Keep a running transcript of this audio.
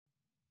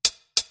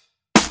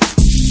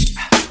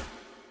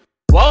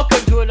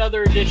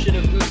another edition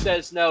of Who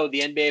Says No,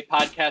 the NBA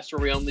podcast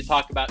where we only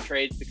talk about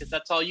trades because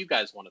that's all you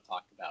guys want to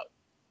talk about.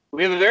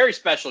 We have a very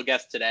special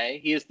guest today.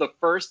 He is the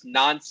first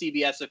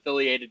non-CBS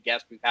affiliated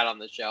guest we've had on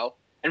the show,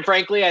 and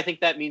frankly, I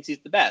think that means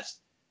he's the best.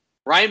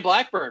 Ryan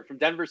Blackburn from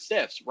Denver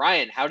Stiffs.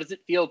 Ryan, how does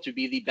it feel to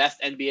be the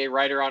best NBA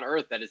writer on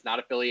earth that is not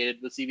affiliated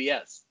with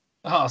CBS?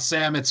 Oh,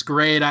 Sam, it's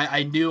great.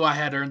 I knew I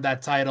had earned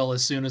that title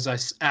as soon as I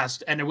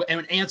asked and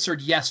answered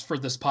yes for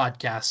this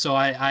podcast. So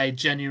I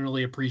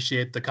genuinely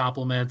appreciate the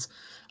compliment.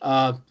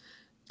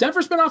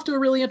 Denver's been off to a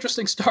really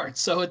interesting start.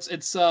 So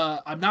it's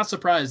I'm not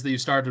surprised that you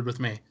started with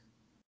me.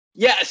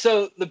 Yeah,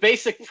 so the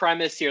basic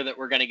premise here that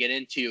we're going to get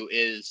into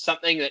is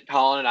something that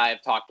Colin and I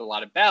have talked a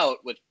lot about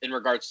in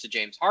regards to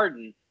James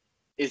Harden,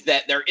 is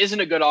that there isn't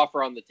a good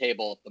offer on the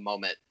table at the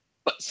moment,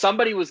 but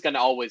somebody was going to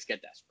always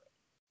get desperate.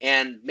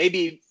 And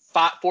maybe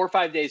 4 or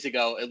 5 days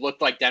ago, it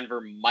looked like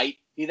Denver might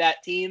be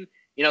that team,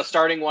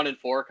 starting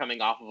 1-4,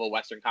 coming off of a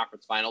Western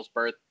Conference Finals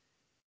berth.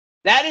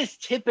 That is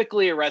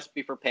typically a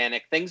recipe for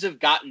panic. Things have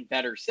gotten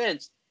better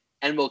since,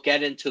 and we'll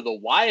get into the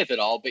why of it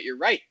all. But you're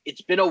right.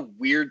 It's been a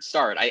weird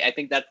start. I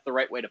think that's the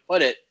right way to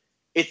put it.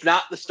 It's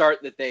not the start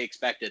that they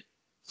expected.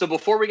 So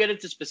before we get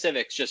into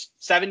specifics, just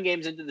 7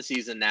 games into the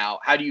season now,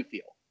 how do you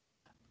feel?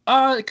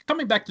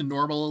 Coming back to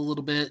normal a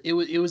little bit, it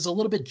was a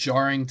little bit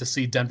jarring to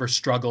see Denver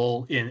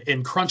struggle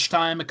in crunch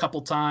time a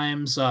couple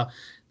times.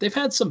 They've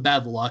had some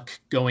bad luck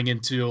going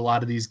into a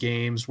lot of these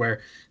games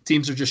where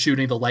teams are just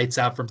shooting the lights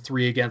out from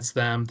 3 against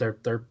them.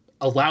 They're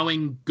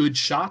allowing good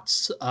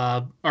shots,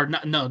 they're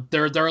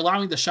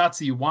allowing the shots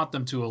that you want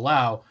them to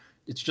allow.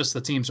 It's just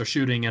the teams are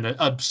shooting an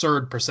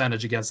absurd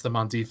percentage against them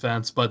on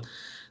defense. But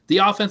the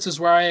offense is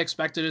where I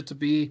expected it to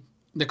be.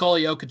 Nikola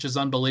Jokic is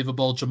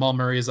unbelievable. Jamal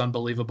Murray is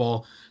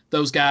unbelievable.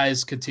 Those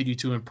guys continue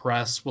to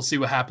impress. We'll see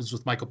what happens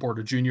with Michael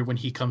Porter Jr. when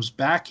he comes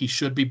back. He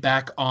should be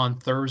back on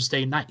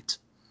Thursday night.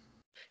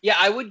 Yeah,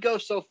 I would go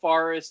so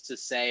far as to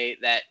say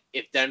that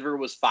if Denver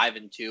was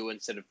 5-2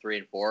 instead of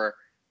 3-4,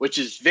 which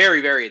is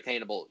very, very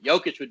attainable,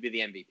 Jokic would be the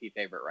MVP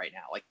favorite right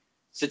now. Like,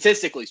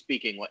 statistically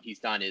speaking, what he's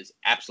done is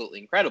absolutely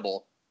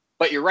incredible.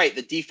 But you're right,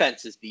 the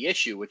defense is the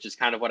issue, which is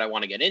kind of what I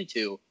want to get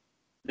into.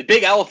 The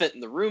big elephant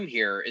in the room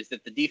here is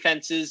that the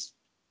defense is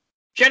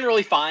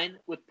generally fine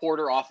with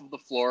Porter off of the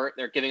floor.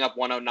 They're giving up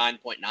 109.9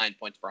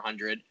 points per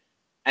 100.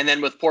 And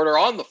then with Porter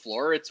on the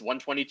floor, it's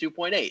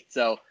 122.8.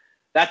 So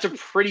that's a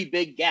pretty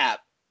big gap.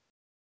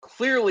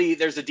 Clearly,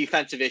 there's a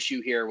defensive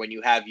issue here when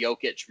you have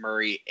Jokic,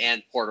 Murray,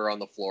 and Porter on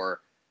the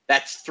floor.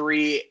 That's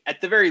 3, at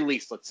the very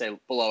least, let's say,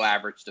 below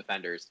average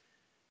defenders.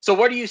 So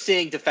what are you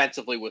seeing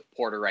defensively with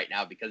Porter right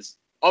now? Because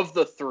of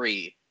the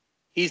 3,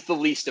 he's the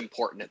least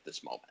important at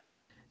this moment.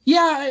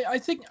 Yeah, I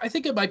think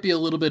it might be a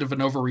little bit of an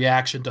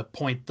overreaction to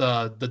point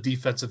the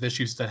defensive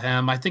issues to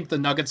him. I think the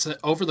Nuggets,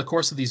 over the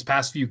course of these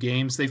past few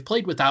games, they've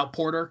played without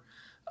Porter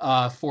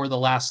for the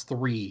last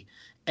 3.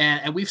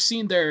 And we've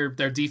seen their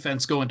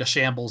defense go into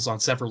shambles on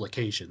several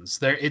occasions.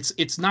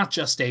 It's not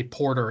just a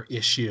Porter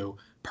issue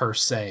per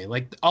se.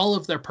 Like, all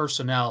of their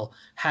personnel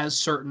has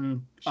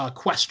certain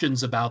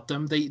questions about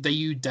them that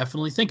you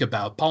definitely think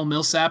about. Paul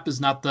Millsap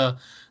is not the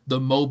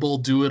mobile,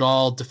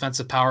 do-it-all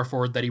defensive power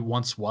forward that he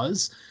once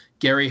was.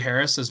 Gary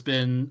Harris has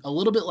been a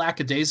little bit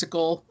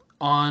lackadaisical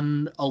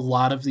on a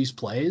lot of these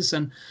plays,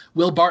 and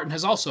Will Barton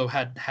has also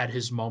had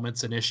his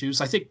moments and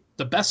issues. I think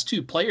the best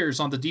 2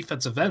 players on the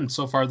defensive end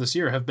so far this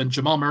year have been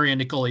Jamal Murray and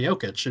Nikola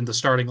Jokic in the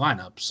starting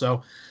lineup.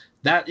 So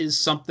that is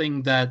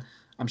something that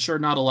I'm sure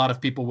not a lot of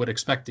people would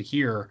expect to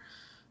hear.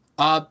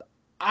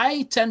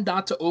 I tend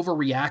not to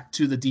overreact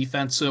to the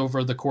defense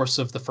over the course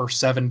of the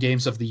first 7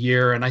 games of the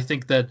year, and I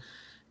think that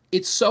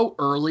it's so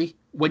early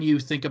when you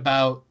think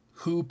about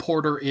who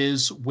Porter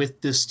is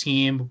with this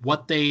team,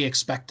 what they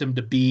expect him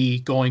to be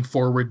going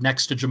forward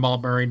next to Jamal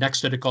Murray,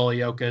 next to Nikola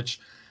Jokic.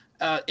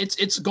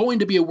 It's going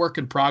to be a work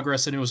in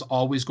progress, and it was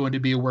always going to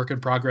be a work in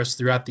progress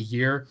throughout the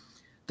year.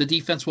 The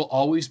defense will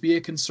always be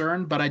a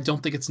concern, but I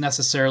don't think it's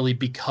necessarily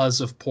because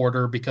of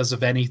Porter, because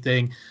of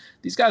anything.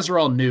 These guys are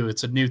all new.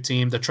 It's a new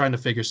team. They're trying to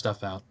figure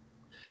stuff out.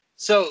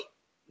 So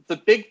the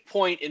big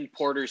point in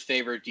Porter's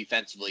favor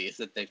defensively is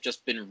that they've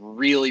just been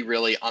really,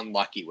 really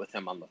unlucky with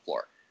him on the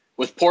floor.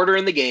 With Porter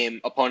in the game,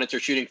 opponents are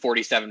shooting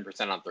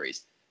 47% on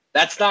threes.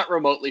 That's not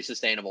remotely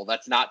sustainable.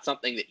 That's not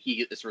something that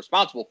he is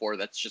responsible for.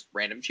 That's just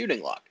random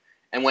shooting luck.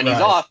 And when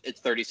he's off,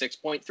 it's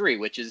 36.3,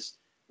 which is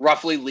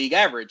roughly league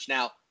average.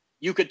 Now,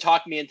 you could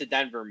talk me into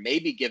Denver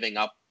maybe giving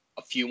up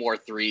a few more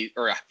threes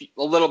or a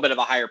little bit of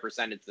a higher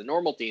percentage than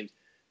normal teams,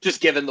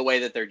 just given the way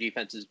that their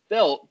defense is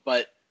built.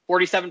 But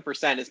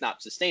 47% is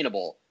not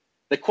sustainable.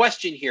 The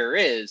question here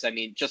is,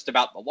 just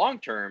about the long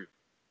term,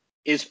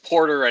 is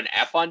Porter an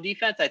F on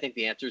defense? I think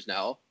the answer is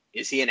no.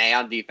 Is he an A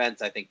on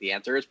defense? I think the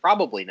answer is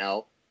probably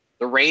no.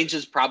 The range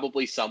is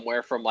probably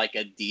somewhere from like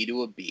a D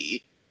to a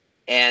B.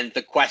 And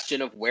the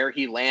question of where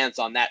he lands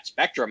on that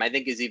spectrum, I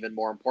think, is even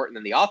more important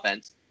than the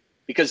offense.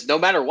 Because no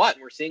matter what,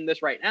 and we're seeing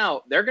this right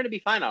now, they're going to be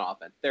fine on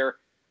offense.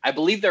 I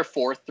believe they're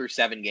 4th through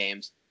 7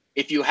 games.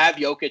 If you have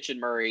Jokic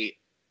and Murray,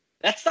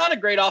 that's not a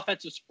great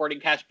offensive supporting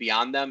cast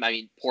beyond them.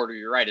 Porter,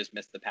 you're right, has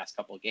missed the past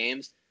couple of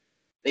games.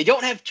 They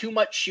don't have too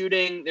much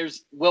shooting.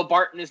 There's Will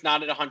Barton is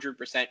not at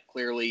 100%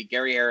 clearly.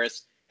 Gary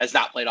Harris has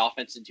not played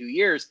offense in 2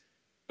 years,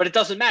 but it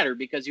doesn't matter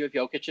because you have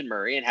Jokic and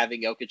Murray, and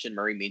having Jokic and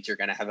Murray means you're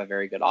going to have a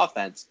very good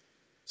offense.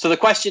 So the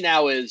question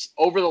now is,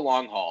 over the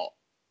long haul,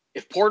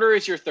 if Porter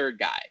is your third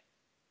guy,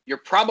 you're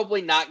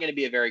probably not going to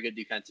be a very good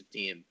defensive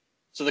team.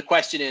 So the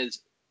question is,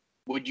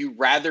 would you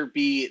rather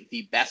be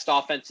the best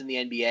offense in the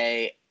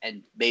NBA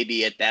and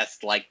maybe at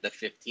best like the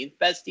 15th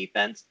best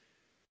defense?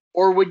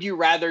 Or would you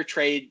rather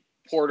trade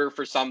Porter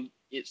for some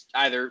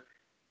either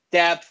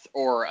depth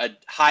or a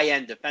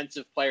high-end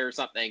defensive player or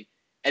something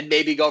and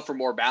maybe go for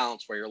more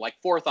balance where you're like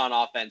fourth on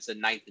offense and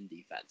ninth in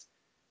defense?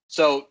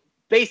 So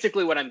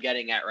basically what I'm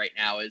getting at right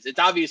now is it's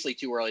obviously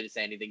too early to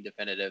say anything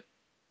definitive.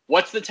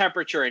 What's the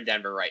temperature in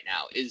Denver right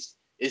now? Is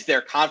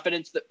there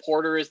confidence that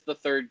Porter is the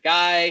third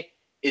guy?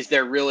 Is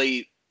there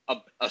really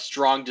a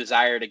strong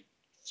desire to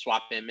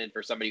swap him in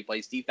for somebody who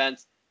plays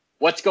defense?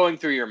 What's going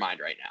through your mind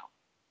right now?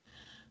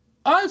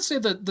 I'd say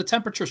that the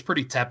temperature is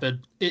pretty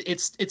tepid.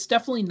 It's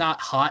definitely not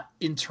hot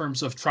in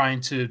terms of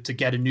trying to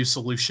get a new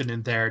solution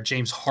in there.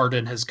 James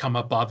Harden has come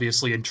up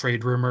obviously in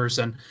trade rumors,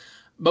 and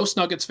most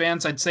Nuggets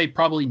fans, I'd say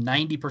probably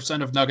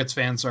 90% of Nuggets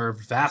fans are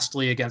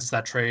vastly against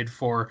that trade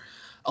for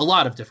a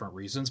lot of different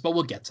reasons, but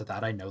we'll get to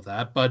that. I know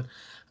that. But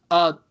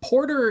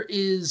Porter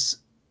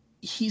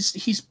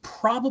he's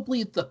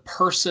probably the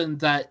person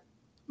that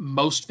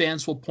most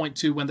fans will point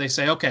to when they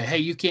say, okay, hey,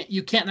 you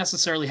can't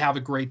necessarily have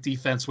a great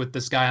defense with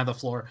this guy on the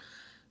floor.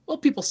 Well,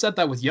 people said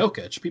that with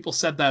Jokic. People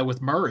said that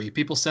with Murray.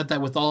 People said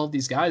that with all of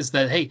these guys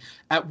that, hey,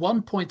 at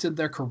one point in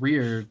their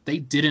career, they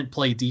didn't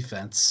play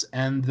defense,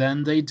 and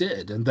then they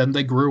did, and then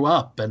they grew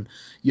up. And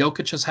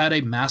Jokic has had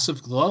a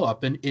massive glow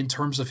up in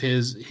terms of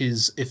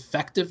his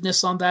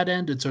effectiveness on that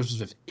end, in terms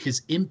of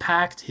his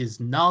impact, his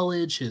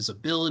knowledge, his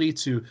ability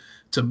to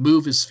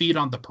move his feet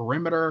on the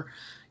perimeter.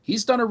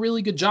 He's done a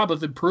really good job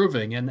of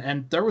improving.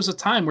 And there was a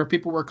time where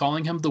people were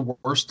calling him the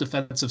worst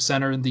defensive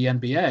center in the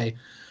NBA.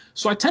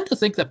 So I tend to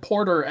think that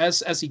Porter,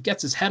 as he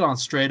gets his head on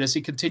straight, as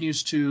he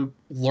continues to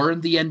learn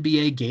the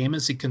NBA game,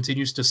 as he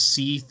continues to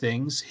see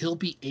things, he'll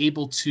be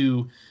able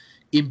to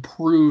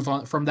improve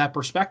from that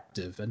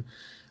perspective. And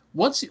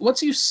once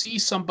you see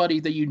somebody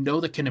that you know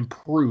that can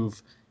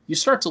improve, you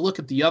start to look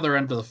at the other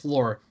end of the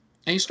floor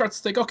and you start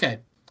to think, okay,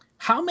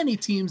 how many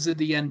teams in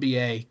the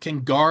NBA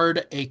can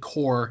guard a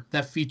core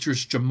that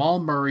features Jamal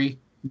Murray,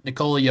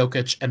 Nikola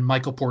Jokic, and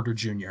Michael Porter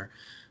Jr.?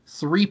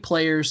 Three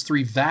players,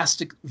 three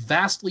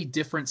vastly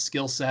different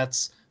skill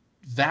sets,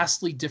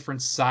 vastly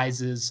different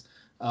sizes.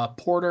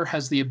 Porter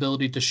has the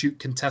ability to shoot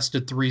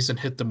contested threes and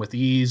hit them with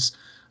ease.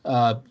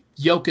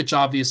 Jokic,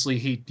 obviously,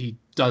 he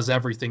does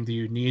everything that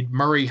you need.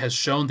 Murray has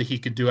shown that he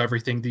can do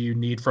everything that you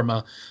need from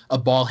a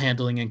ball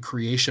handling and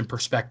creation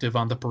perspective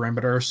on the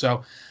perimeter.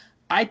 So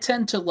I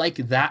tend to like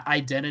that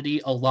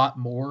identity a lot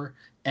more,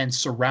 and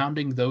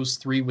surrounding those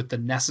three with the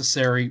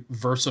necessary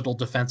versatile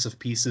defensive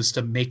pieces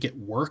to make it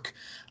work.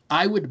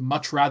 I would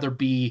much rather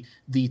be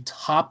the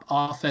top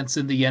offense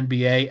in the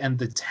NBA and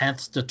the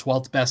 10th to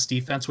 12th best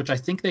defense, which I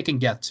think they can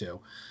get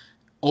to,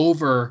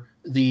 over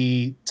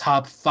the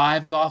top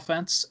 5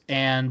 offense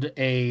and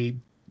a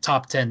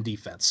top 10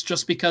 defense,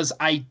 just because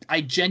I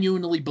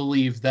genuinely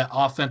believe that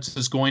offense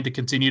is going to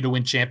continue to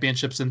win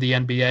championships in the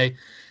NBA,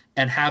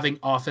 and having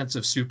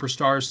offensive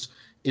superstars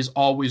is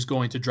always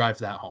going to drive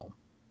that home.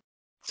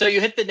 So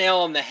you hit the nail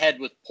on the head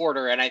with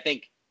Porter, and I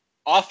think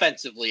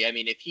offensively, I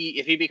mean, if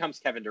he becomes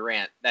Kevin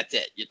Durant, that's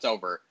it. It's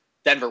over.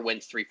 Denver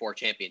wins 3-4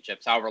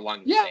 championships, however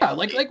long. Yeah,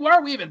 like why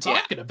are we even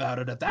talking about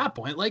it at that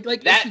point? Like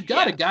that, if you've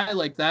got a guy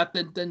like that,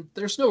 then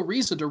there's no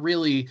reason to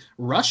really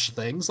rush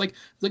things. Like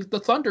the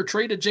Thunder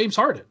traded James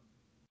Harden.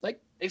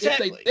 Like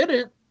exactly. If they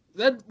didn't,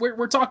 then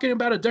we're talking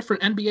about a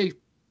different NBA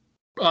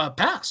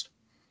past.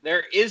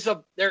 There is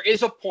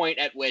a point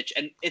at which,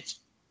 and it's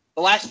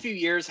the last few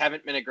years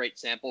haven't been a great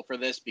sample for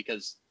this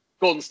because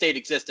Golden State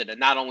existed, and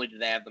not only did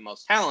they have the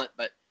most talent,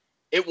 but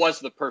it was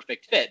the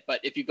perfect fit. But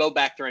if you go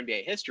back through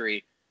NBA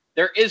history,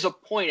 there is a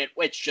point at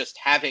which just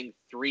having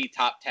 3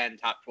 top 10,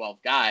 top 12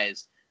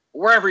 guys,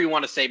 wherever you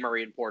want to say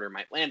Murray and Porter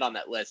might land on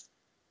that list,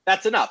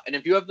 that's enough. And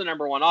if you have the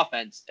number one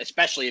offense,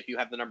 especially if you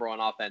have the number one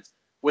offense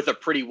with a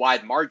pretty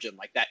wide margin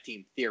like that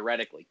team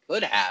theoretically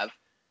could have,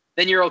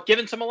 then you're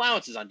given some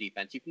allowances on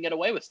defense. You can get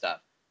away with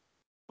stuff.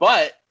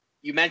 But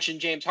you mentioned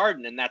James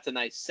Harden, and that's a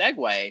nice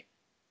segue.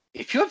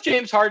 If you have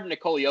James Harden,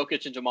 Nikola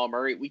Jokic, and Jamal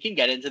Murray, we can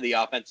get into the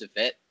offensive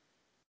fit.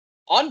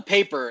 On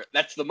paper,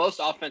 that's the most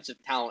offensive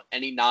talent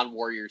any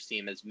non-Warriors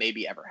team has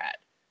maybe ever had.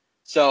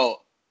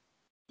 So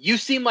you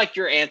seem like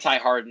you're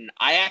anti-Harden.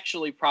 I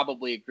actually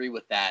probably agree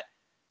with that.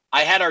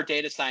 I had our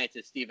data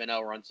scientist, Stephen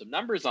O, run some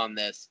numbers on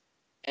this,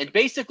 and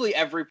basically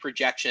every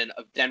projection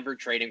of Denver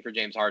trading for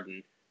James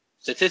Harden,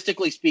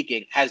 statistically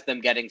speaking, has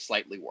them getting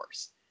slightly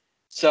worse.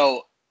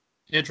 So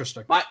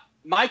interesting.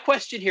 My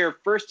question here,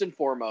 first and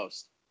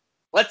foremost,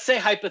 let's say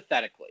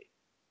hypothetically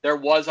there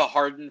was a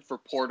Harden for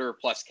Porter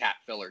plus cap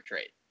filler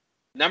trade.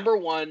 Number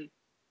one,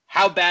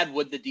 how bad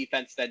would the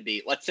defense then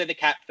be? Let's say the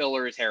cap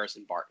filler is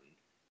Harrison Barton.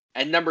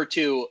 And number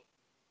two,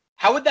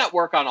 How would that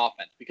work on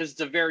offense? Because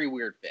it's a very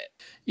weird fit.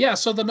 Yeah,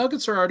 so the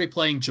Nuggets are already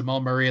playing Jamal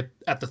Murray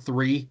at the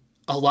three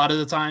a lot of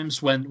the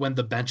times when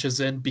the bench is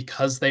in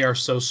because they are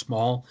so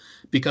small.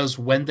 Because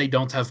when they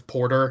don't have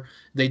Porter,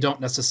 they don't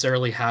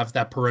necessarily have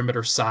that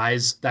perimeter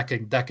size that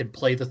can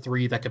play the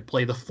three, that can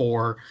play the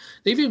four.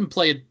 They've even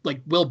played like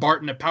Will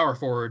Barton at power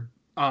forward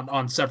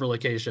on several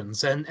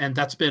occasions, and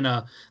that's been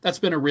a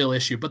real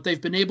issue. But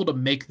they've been able to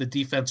make the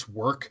defense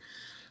work.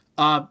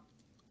 Uh,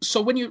 so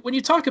when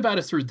you talk about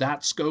it through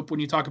that scope, when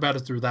you talk about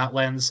it through that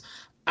lens,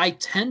 I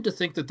tend to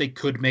think that they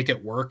could make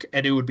it work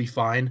and it would be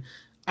fine.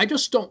 I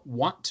just don't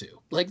want to.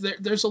 Like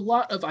there's a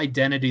lot of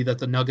identity that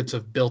the Nuggets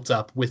have built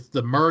up with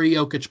the Murray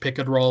Jokic pick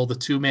and roll, the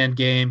two-man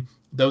game.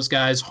 Those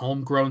guys,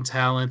 homegrown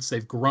talents,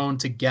 they've grown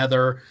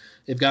together.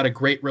 They've got a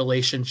great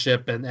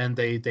relationship and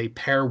they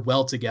pair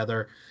well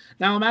together.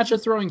 Now imagine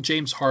throwing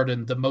James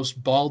Harden, the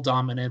most ball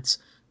dominant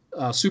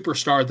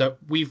superstar that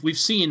we've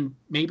seen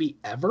maybe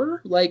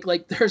ever. Like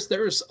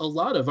there's a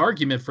lot of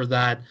argument for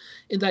that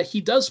in that he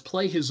does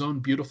play his own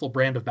beautiful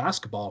brand of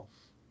basketball.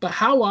 But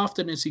how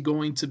often is he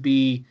going to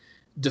be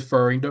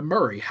deferring to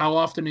Murray? How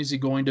often is he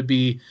going to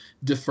be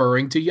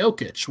deferring to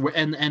Jokic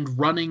and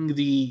running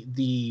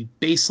the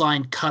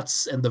baseline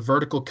cuts and the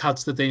vertical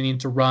cuts that they need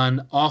to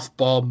run, off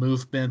ball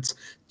movements,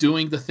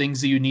 doing the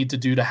things that you need to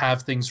do to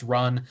have things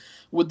run?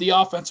 Would the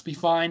offense be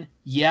fine?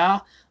 Yeah.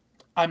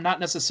 I'm not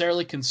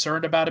necessarily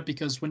concerned about it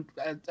because when,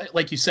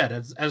 like you said,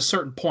 at a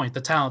certain point,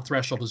 the talent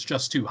threshold is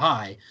just too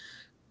high.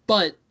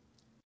 But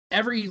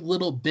every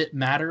little bit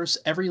matters.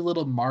 Every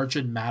little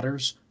margin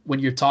matters when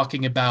you're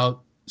talking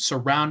about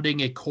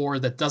surrounding a core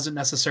that doesn't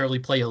necessarily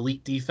play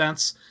elite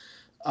defense.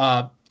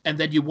 And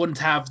then you wouldn't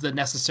have the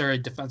necessary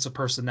defensive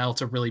personnel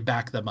to really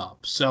back them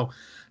up. So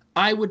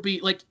I would be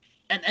like,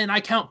 and I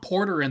count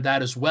Porter in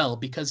that as well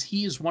because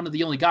he is one of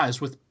the only guys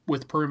with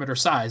perimeter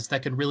size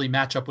that can really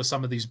match up with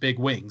some of these big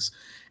wings,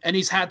 and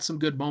he's had some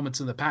good moments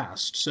in the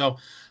past. So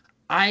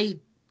I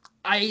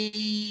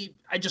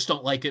just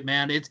don't like it,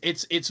 man.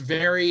 It's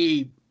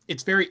very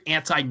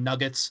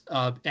anti-Nuggets,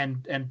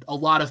 and a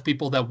lot of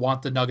people that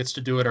want the Nuggets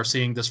to do it are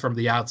seeing this from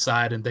the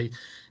outside, and they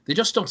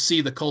just don't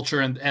see the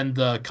culture and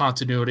the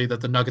continuity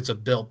that the Nuggets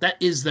have built. That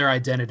is their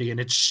identity,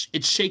 and it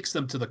shakes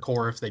them to the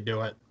core if they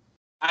do it.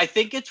 I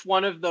think it's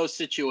one of those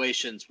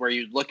situations where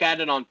you look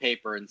at it on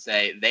paper and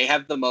say they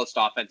have the most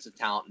offensive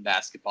talent in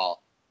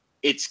basketball.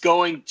 It's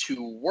going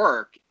to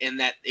work in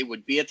that it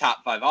would be a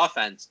top 5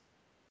 offense.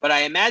 But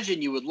I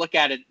imagine you would look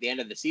at it at the end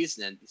of the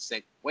season and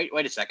think, wait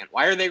a second.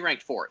 Why are they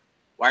ranked 4th?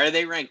 Why are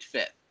they ranked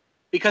 5th?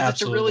 Because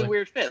Absolutely. It's a really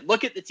weird fit.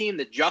 Look at the team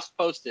that just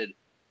posted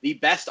the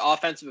best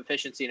offensive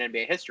efficiency in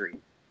NBA history.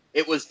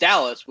 It was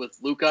Dallas with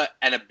Luka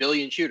and a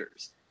billion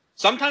shooters.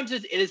 Sometimes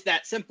it is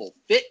that simple.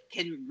 Fit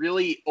can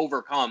really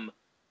overcome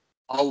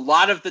a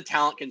lot of the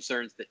talent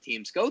concerns that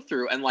teams go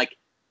through. And like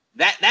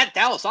that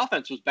Dallas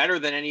offense was better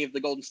than any of the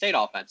Golden State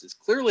offenses.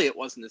 Clearly it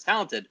wasn't as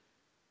talented.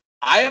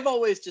 I have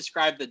always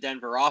described the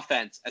Denver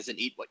offense as an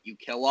eat what you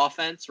kill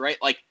offense, right?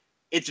 Like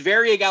it's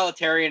very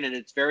egalitarian and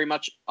it's very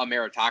much a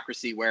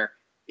meritocracy where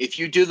if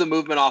you do the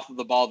movement off of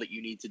the ball that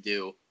you need to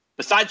do,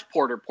 besides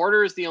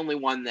Porter is the only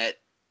one that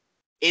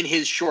in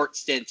his short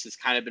stints has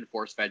kind of been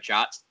force-fed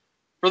shots.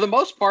 For the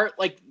most part,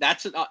 like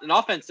that's an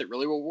offense that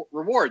really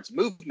rewards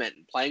movement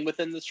and playing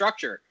within the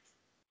structure.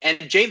 And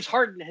James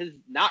Harden has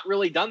not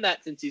really done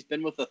that since he's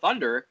been with the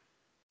Thunder.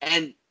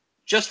 And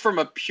just from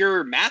a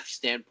pure math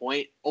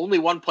standpoint, only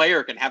one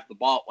player can have the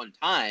ball at one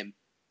time.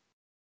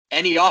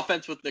 Any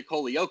offense with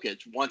Nikola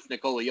Jokic wants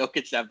Nikola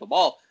Jokic to have the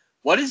ball.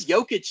 What does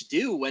Jokic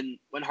do when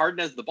Harden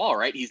has the ball,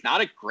 right? He's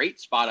not a great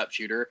spot-up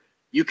shooter.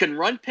 You can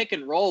run pick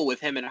and roll with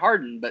him and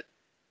Harden, but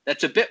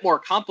that's a bit more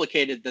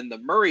complicated than the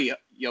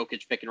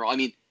Murray-Jokic pick and roll. I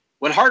mean,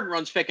 when Harden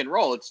runs pick and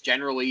roll, it's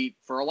generally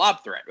for a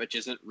lob threat, which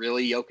isn't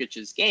really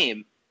Jokic's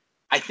game.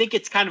 I think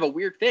it's kind of a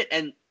weird fit.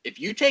 And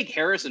if you take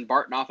Harris and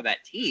Barton off of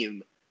that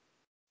team,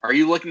 are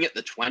you looking at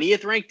the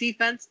 20th ranked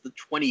defense, the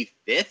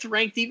 25th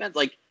ranked defense?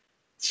 Like,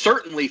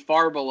 certainly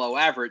far below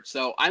average.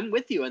 So I'm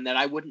with you in that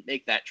I wouldn't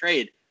make that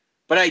trade.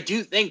 But I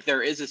do think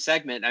there is a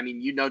segment, I mean,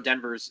 you know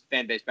Denver's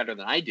fan base better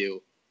than I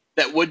do,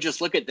 that would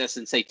just look at this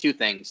and say two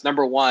things.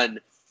 Number one,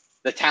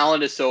 the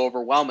talent is so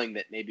overwhelming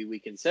that maybe we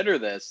consider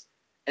this.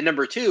 And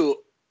number two,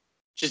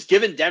 just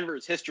given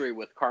Denver's history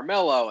with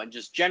Carmelo and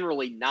just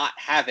generally not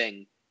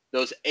having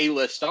those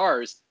A-list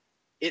stars,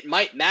 it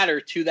might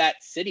matter to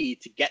that city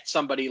to get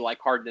somebody like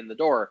Harden in the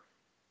door.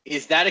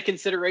 Is that a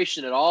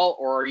consideration at all,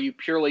 or are you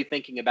purely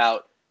thinking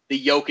about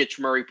the Jokic,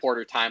 Murray,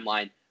 Porter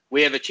timeline?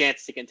 We have a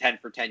chance to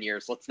contend for 10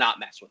 years. Let's not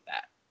mess with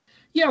that.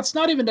 Yeah, it's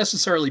not even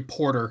necessarily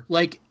Porter.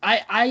 Like,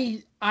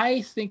 I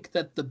think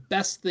that the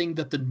best thing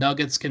that the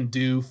Nuggets can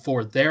do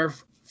for their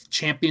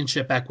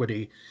championship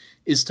equity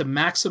is to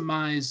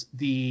maximize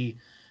the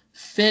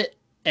fit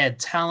and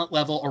talent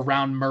level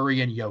around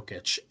Murray and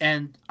Jokic.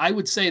 And I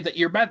would say that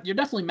you're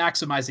definitely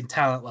maximizing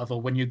talent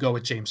level when you go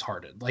with James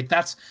Harden. Like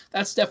that's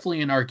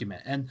definitely an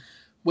argument. And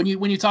when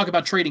you talk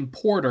about trading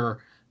Porter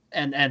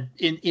and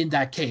in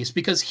that case,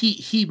 because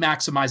he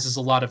maximizes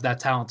a lot of that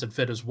talent and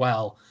fit as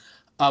well.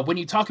 When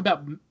you talk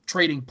about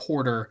trading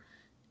Porter,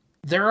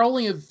 there are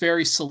only a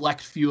very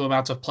select few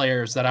amounts of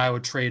players that I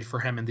would trade for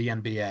him in the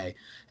NBA.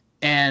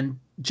 And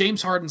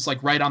James Harden's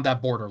like right on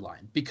that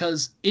borderline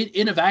because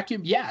in a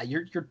vacuum, yeah,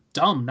 you're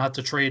dumb not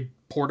to trade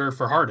Porter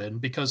for Harden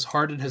because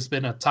Harden has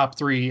been a top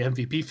 3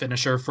 MVP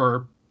finisher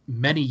for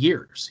many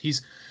years.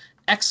 He's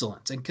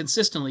excellent and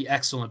consistently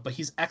excellent, but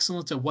he's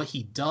excellent at what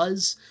he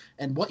does,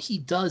 and what he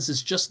does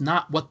is just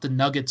not what the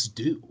Nuggets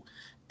do.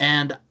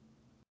 And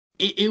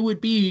it would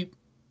be,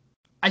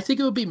 I think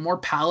it would be more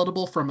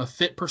palatable from a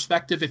fit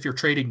perspective if you're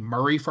trading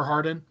Murray for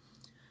Harden,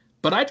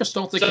 but I just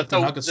don't think that the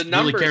Nuggets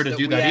really care to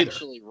do that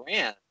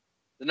either.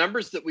 The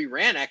numbers that we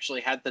ran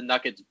actually had the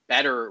Nuggets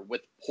better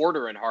with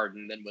Porter and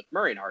Harden than with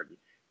Murray and Harden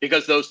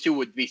because those two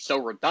would be so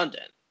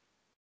redundant.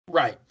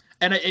 Right.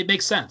 And it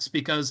makes sense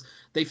because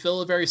they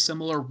fill a very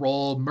similar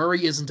role.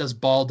 Murray isn't as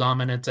ball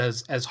dominant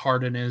as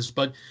Harden is,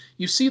 but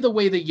you see the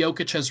way that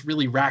Jokic has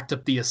really racked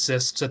up the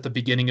assists at the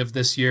beginning of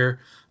this year.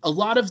 A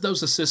lot of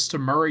those assists to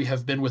Murray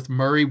have been with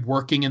Murray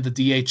working in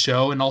the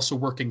DHO and also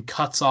working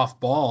cuts off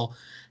ball.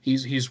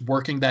 He's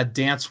working that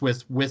dance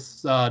with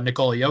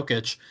Nikola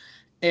Jokic.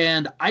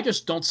 And I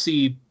just don't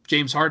see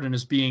James Harden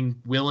as being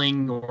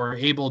willing or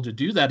able to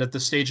do that at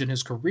this stage in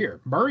his career.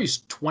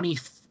 Murray's 20.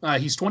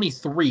 He's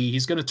 23.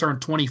 He's going to turn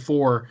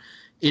 24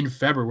 in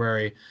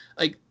February.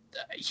 Like,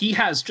 he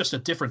has just a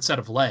different set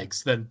of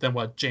legs than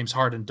what James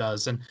Harden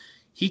does, and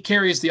he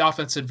carries the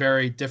offense in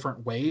very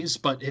different ways.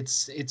 But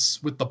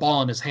it's with the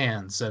ball in his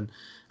hands, and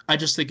I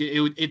just think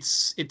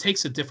it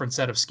takes a different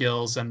set of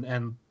skills,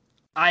 and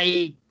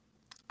I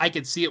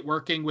could see it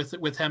working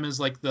with him as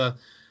like the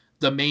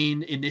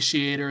main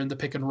initiator in the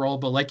pick and roll.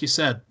 But like you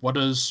said, what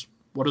does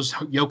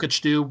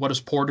Jokic do? What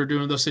does Porter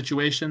do in those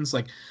situations?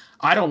 Like,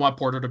 I don't want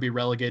Porter to be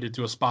relegated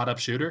to a spot-up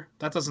shooter.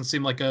 That doesn't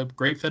seem like a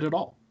great fit at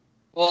all.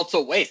 Well, it's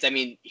a waste. I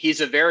mean,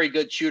 he's a very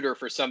good shooter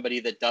for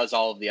somebody that does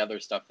all of the other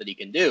stuff that he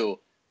can do,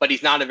 but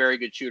he's not a very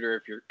good shooter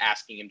if you're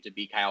asking him to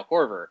be Kyle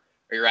Korver or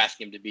you're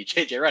asking him to be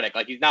JJ Redick.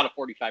 Like, he's not a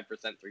 45%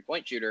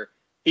 three-point shooter.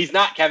 He's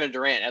not Kevin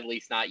Durant, at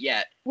least not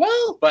yet.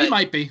 Well, but he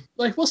might be.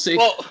 Like, we'll see.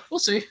 Well, we'll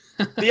see.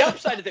 The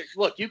upside of it,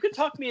 look, you could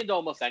talk me into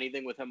almost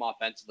anything with him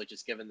offensively,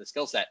 just given the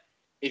skill set.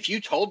 If you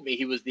told me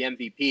he was the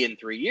MVP in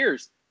 3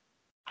 years,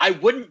 I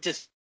wouldn't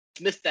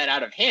dismiss that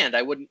out of hand.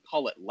 I wouldn't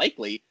call it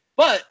likely.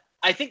 But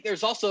I think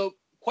there's also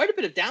quite a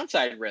bit of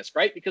downside risk,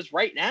 right? Because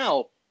right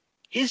now,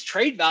 his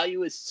trade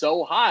value is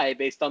so high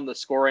based on the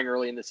scoring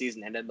early in the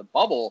season and in the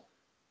bubble.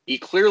 He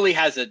clearly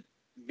has a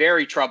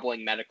very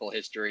troubling medical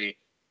history.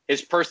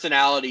 His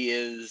personality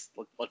is,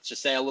 let's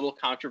just say, a little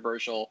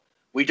controversial.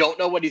 We don't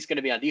know what he's going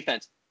to be on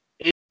defense.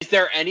 Is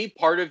there any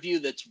part of you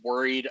that's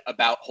worried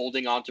about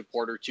holding on to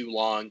Porter too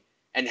long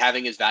and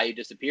having his value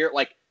disappear?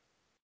 Like,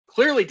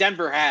 clearly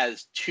Denver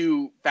has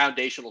 2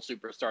 foundational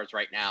superstars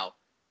right now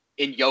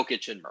in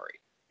Jokic and Murray.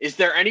 Is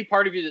there any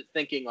part of you that's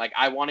thinking, like,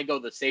 I want to go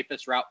the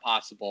safest route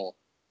possible,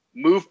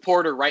 move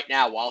Porter right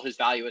now while his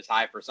value is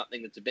high for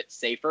something that's a bit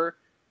safer?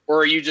 Or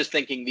are you just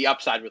thinking the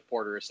upside with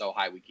Porter is so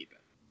high we keep it?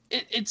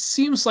 It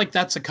seems like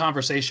that's a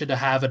conversation to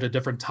have at a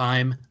different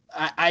time.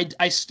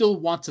 I still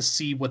want to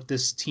see what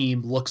this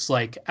team looks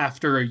like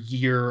after a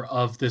year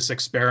of this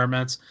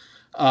experiment.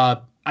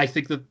 I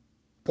think that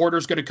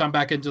Porter's going to come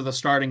back into the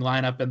starting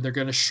lineup and they're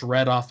going to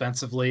shred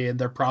offensively, and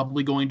they're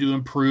probably going to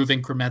improve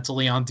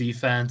incrementally on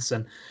defense.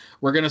 And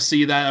we're going to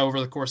see that over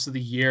the course of the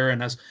year.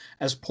 And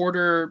as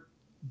Porter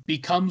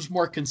becomes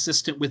more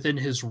consistent within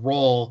his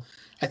role,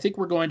 I think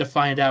we're going to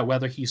find out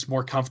whether he's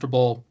more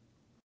comfortable,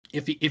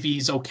 if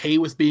he's okay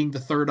with being the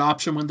third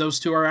option when those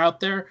two are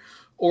out there,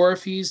 or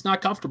if he's not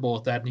comfortable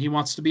with that and he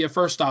wants to be a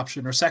first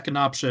option or second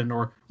option,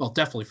 or, well,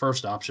 definitely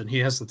first option. He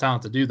has the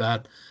talent to do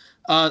that.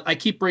 I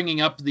keep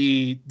bringing up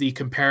the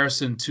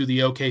comparison to the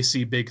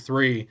OKC Big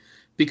Three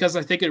because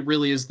I think it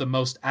really is the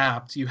most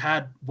apt. You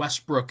had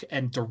Westbrook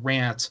and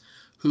Durant,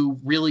 who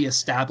really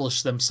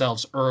established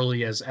themselves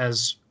early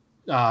as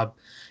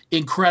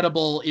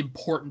incredible,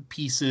 important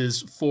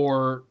pieces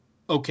for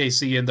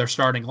OKC in their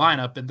starting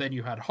lineup. And then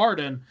you had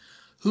Harden,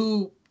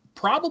 who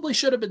probably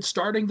should have been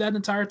starting that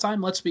entire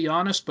time, let's be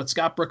honest, but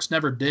Scott Brooks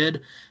never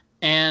did.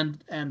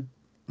 And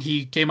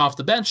he came off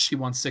the bench. He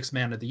won Sixth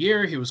Man of the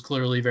Year. He was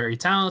clearly very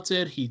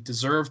talented. He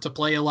deserved to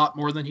play a lot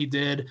more than he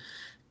did.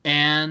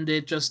 And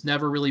it just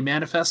never really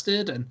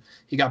manifested. And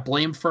he got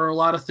blamed for a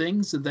lot of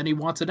things, and then he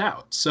wanted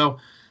out. So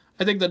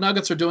I think the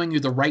Nuggets are doing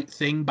the right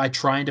thing by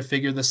trying to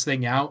figure this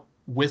thing out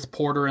with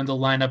Porter in the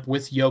lineup,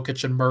 with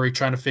Jokic and Murray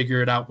trying to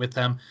figure it out with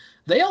them.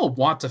 They all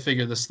want to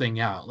figure this thing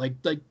out. Like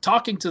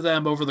talking to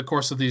them over the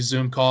course of these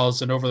Zoom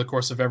calls and over the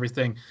course of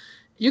everything,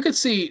 you could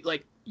see,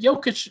 like,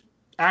 Jokic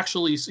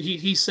actually,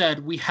 he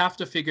said, we have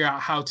to figure out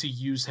how to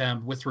use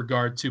him with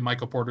regard to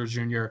Michael Porter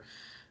Jr.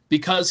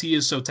 because he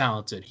is so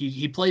talented.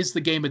 He plays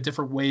the game a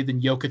different way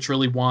than Jokic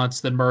really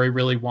wants, than Murray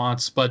really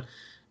wants, but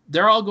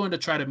they're all going to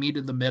try to meet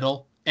in the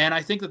middle, and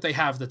I think that they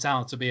have the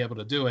talent to be able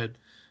to do it.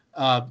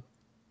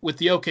 With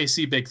the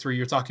OKC Big Three,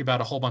 you're talking about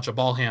a whole bunch of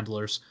ball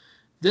handlers.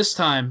 This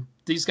time,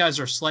 these guys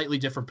are slightly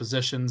different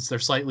positions. They're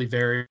slightly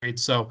varied,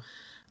 so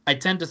I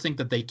tend to think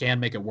that they can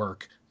make it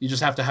work. You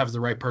just have to have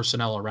the right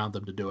personnel around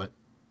them to do it.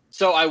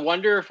 So I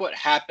wonder if what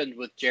happened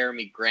with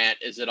Jeremy Grant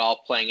is it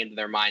all playing into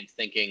their minds,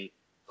 thinking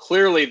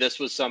clearly this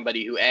was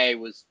somebody who A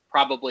was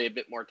probably a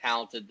bit more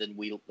talented than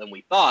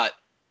we thought,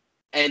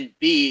 and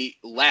B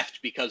left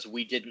because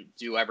we didn't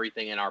do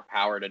everything in our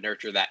power to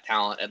nurture that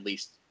talent, at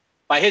least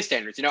by his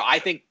standards. I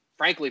think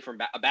frankly from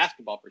a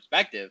basketball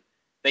perspective,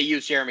 they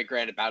used Jeremy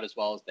Grant about as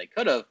well as they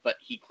could have, but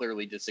he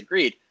clearly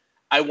disagreed.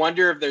 I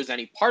wonder if there's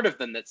any part of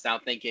them that's now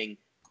thinking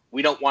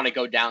we don't want to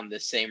go down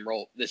this same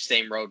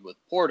road with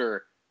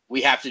Porter.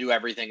 We have to do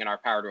everything in our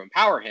power to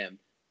empower him.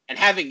 And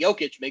having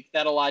Jokic makes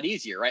that a lot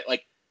easier, right?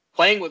 Like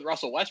playing with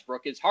Russell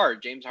Westbrook is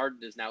hard. James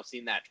Harden has now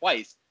seen that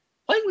twice.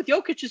 Playing with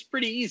Jokic is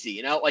pretty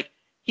easy, like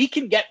he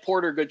can get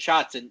Porter good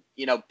shots and,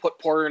 put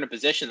Porter in a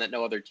position that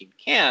no other team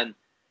can.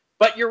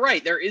 But you're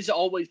right. There is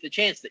always the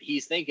chance that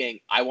he's thinking,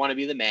 I want to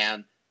be the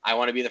man. I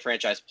want to be the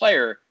franchise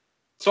player.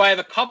 So I have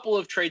a couple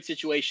of trade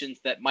situations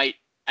that might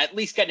at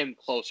least get him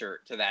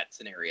closer to that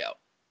scenario.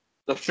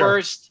 The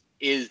first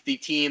is the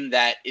team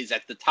that is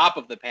at the top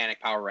of the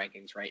Panic Power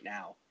rankings right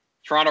now,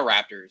 Toronto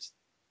Raptors.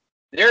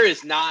 There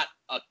is not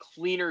a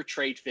cleaner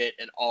trade fit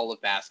in all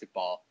of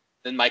basketball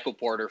than Michael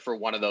Porter for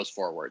one of those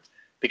forwards.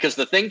 Because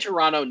the thing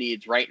Toronto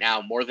needs right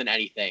now more than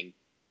anything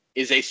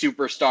is a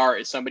superstar,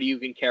 is somebody who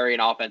can carry an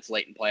offense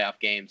late in playoff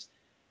games.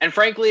 And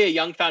frankly, a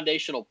young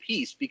foundational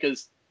piece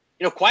because,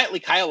 quietly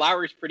Kyle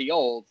Lowry's pretty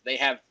old. They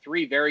have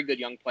three very good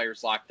young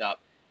players locked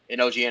up in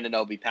OG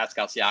Anunoby,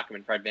 Pascal Siakam,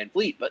 and Fred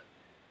VanVleet. But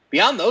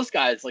beyond those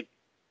guys,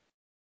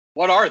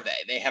 what are they?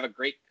 They have a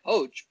great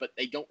coach, but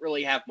they don't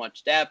really have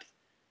much depth.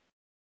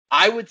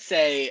 I would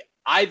say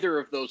either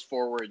of those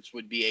forwards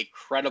would be a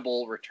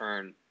credible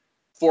return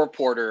for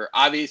Porter.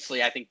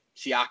 Obviously, I think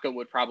Siakam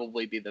would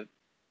probably be the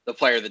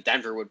player that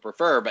Denver would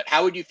prefer, but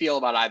how would you feel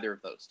about either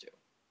of those two?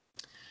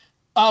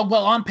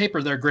 Well, on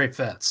paper, they're great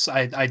fits.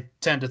 I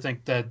tend to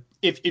think that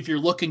if you're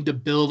looking to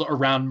build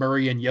around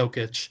Murray and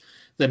Jokic,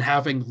 then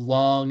having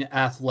long,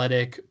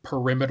 athletic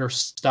perimeter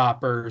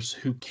stoppers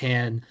who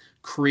can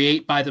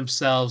create by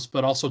themselves,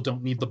 but also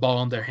don't need the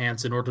ball in their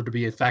hands in order to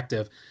be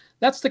effective,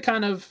 that's the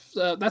kind of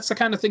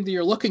thing that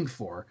you're looking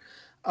for.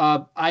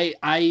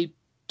 I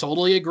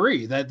totally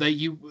agree that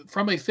you,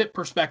 from a fit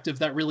perspective,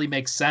 that really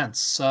makes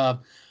sense.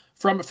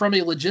 From a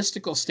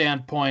logistical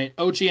standpoint,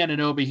 OG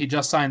Anunoby, he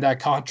just signed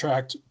that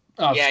contract.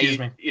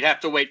 You'd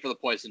have to wait for the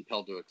poison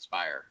pill to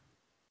expire.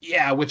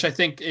 Yeah, which I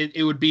think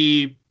it would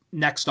be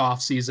next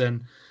off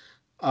season.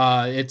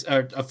 It's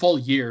a full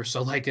year,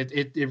 so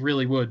it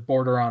really would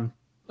border on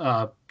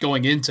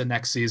going into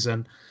next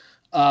season.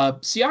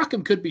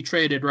 Siakam could be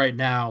traded right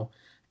now,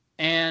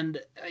 and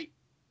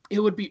it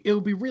would be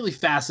really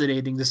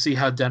fascinating to see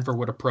how Denver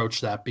would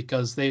approach that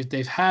because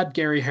they've had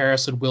Gary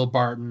Harris and Will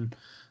Barton.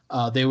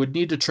 They would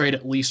need to trade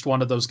at least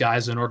one of those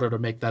guys in order to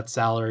make that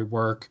salary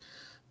work.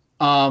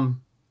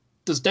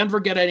 Does Denver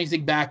get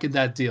anything back in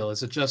that deal?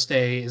 Is it just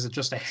a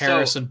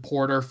Harrison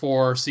Porter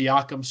for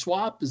Siakam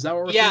swap? Is that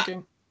what we're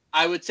thinking?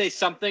 I would say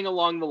something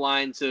along the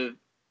lines of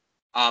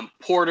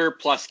Porter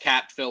plus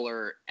cap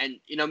filler, and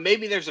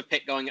maybe there's a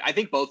pick going. I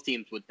think both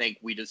teams would think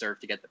we deserve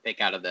to get the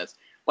pick out of this.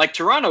 Like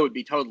Toronto would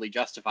be totally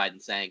justified in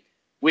saying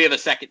we have a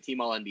second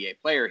team All NBA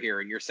player here,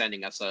 and you're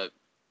sending us a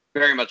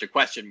very much a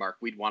question mark.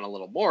 We'd want a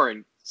little more,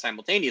 and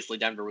simultaneously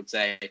Denver would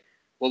say,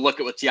 well,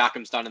 look at what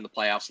Siakam's done in the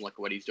playoffs and look at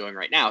what he's doing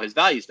right now. His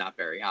value's not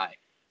very high.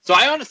 So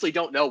I honestly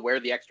don't know where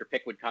the extra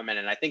pick would come in,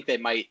 and I think they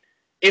might,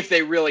 if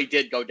they really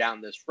did go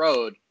down this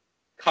road,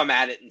 come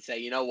at it and say,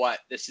 you know what,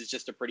 this is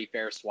just a pretty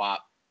fair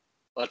swap.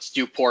 Let's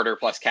do Porter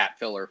plus cap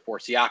filler for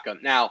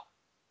Siakam. Now,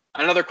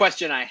 another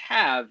question I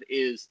have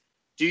is,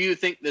 do you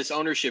think this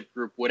ownership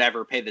group would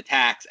ever pay the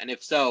tax? And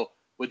if so,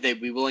 would they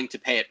be willing to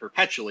pay it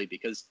perpetually?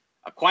 Because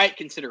a quiet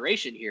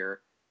consideration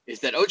here is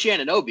that OG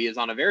Anunoby is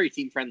on a very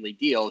team-friendly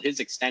deal.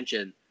 His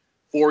extension,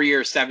 4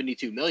 years,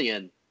 $72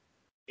 million.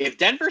 If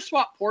Denver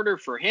swapped Porter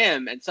for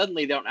him and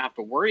suddenly they don't have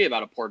to worry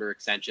about a Porter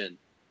extension,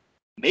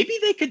 maybe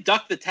they could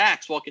duck the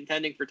tax while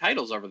contending for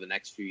titles over the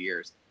next few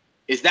years.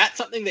 Is that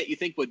something that you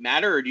think would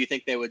matter, or do you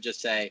think they would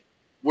just say,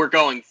 we're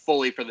going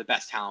fully for the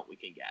best talent we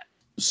can get?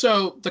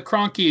 So the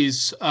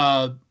Kroenkes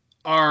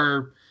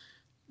are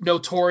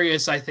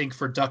notorious, I think,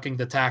 for ducking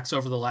the tax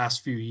over the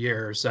last few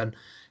years. And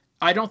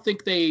I don't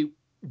think they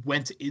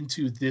went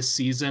into this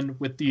season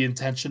with the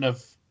intention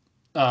of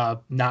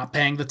not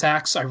paying the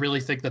tax. I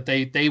really think that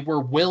they were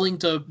willing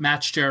to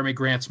match Jeremy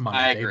Grant's money.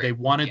 I agree. They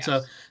wanted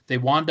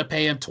to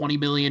pay him $20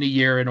 million a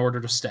year in order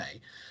to stay.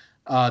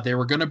 They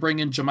were going to bring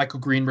in JaMychal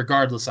Green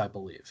regardless, I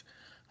believe.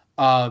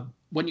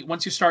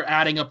 Once you start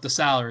adding up the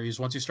salaries,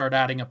 once you start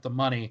adding up the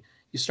money,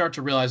 you start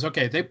to realize,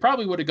 okay, they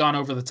probably would have gone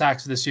over the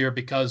tax this year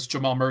because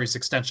Jamal Murray's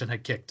extension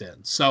had kicked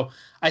in. So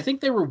I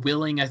think they were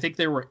willing. I think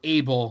they were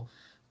able.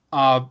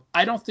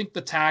 I don't think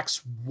the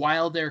tax,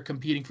 while they're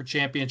competing for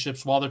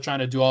championships, while they're trying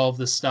to do all of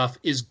this stuff,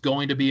 is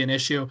going to be an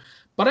issue.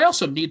 But I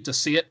also need to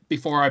see it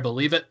before I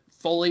believe it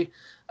fully.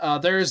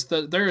 There is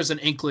an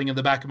inkling in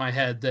the back of my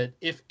head that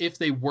if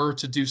they were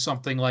to do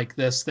something like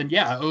this, then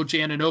yeah, OG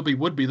Anunoby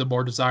would be the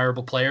more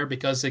desirable player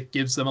because it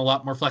gives them a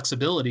lot more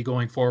flexibility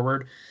going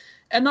forward.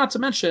 And not to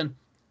mention,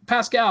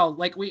 Pascal,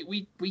 like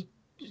we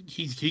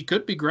he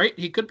could be great.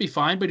 He could be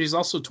fine, but he's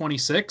also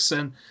 26,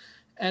 and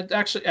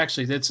actually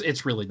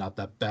it's really not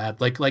that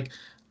bad. Like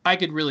I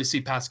could really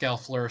see Pascal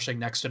flourishing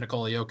next to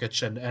Nikola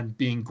Jokic and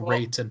being Well,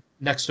 great, and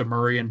next to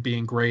Murray and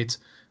being great.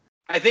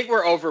 I think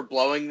we're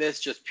overblowing this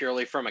just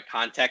purely from a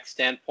context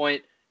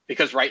standpoint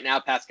because right now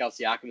Pascal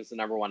Siakam is the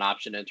number one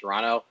option in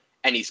Toronto,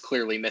 and he's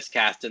clearly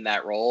miscast in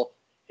that role.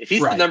 If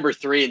he's the Right. number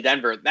 3 in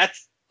Denver,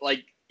 that's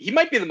like he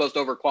might be the most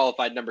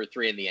overqualified number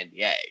 3 in the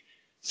NBA.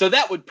 So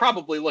that would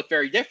probably look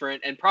very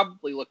different and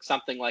probably look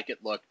something like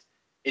it looked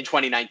in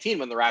 2019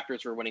 when the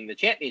Raptors were winning the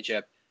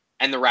championship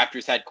and the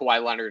Raptors had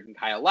Kawhi Leonard and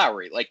Kyle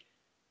Lowry. Like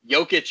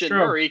Jokic and True.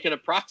 Murray can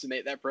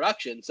approximate that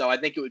production. So I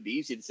think it would be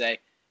easy to say,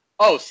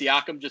 oh,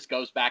 Siakam just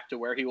goes back to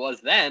where he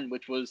was then,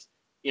 which was,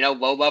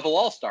 low-level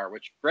all-star,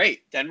 which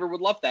great. Denver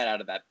would love that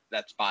out of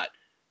that spot.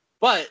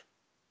 But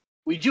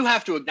we do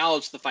have to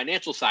acknowledge the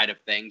financial side of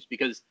things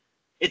because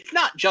it's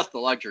not just the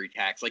luxury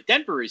tax. Like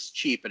Denver is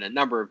cheap in a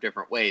number of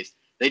different ways.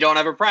 They don't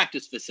have a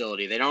practice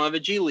facility. They don't have a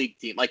G League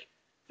team. Like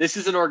this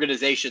is an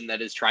organization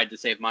that has tried to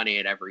save money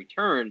at every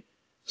turn.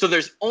 So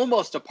there's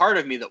almost a part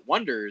of me that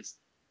wonders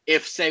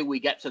if, say, we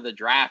get to the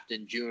draft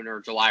in June or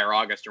July or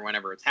August or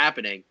whenever it's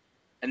happening,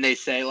 and they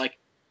say, like,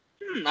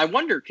 I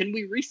wonder, can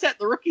we reset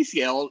the rookie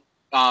scale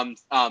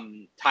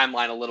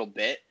timeline a little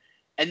bit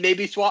and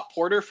maybe swap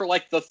Porter for,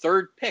 like, the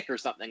third pick or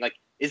something? Like,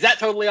 is that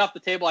totally off the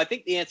table? I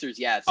think the answer is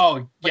yes.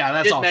 Oh, yeah, But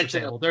that's you did off the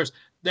mention table.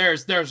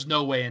 There's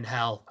no way in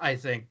hell, I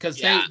think, because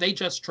Yeah. they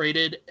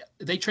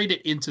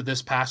traded into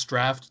this past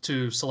draft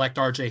to select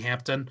RJ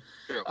Hampton.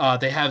 True.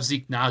 They have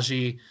Zeke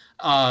Naji.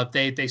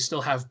 They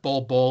still have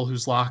Bol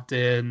who's locked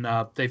in.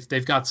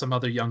 They've got some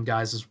other young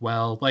guys as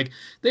well. Like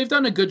they've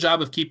done a good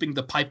job of keeping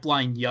the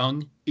pipeline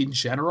young in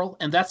general,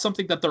 and that's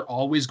something that they're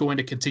always going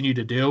to continue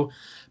to do.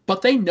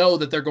 But they know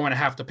that they're going to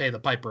have to pay the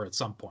piper at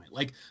some point.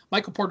 Like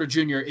Michael Porter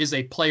Jr. is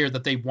a player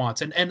that they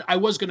want, and I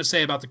was going to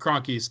say about the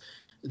Kroenkes,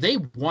 they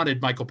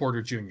wanted Michael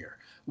Porter Jr.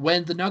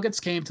 When the Nuggets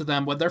came to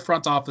them, when their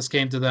front office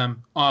came to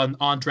them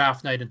on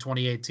draft night in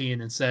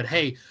 2018 and said,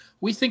 "Hey,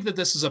 we think that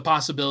this is a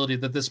possibility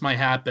that this might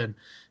happen."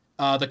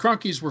 The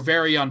Kroenkes were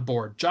very on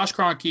board. Josh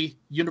Kroenke,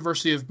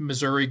 University of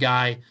Missouri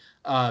guy.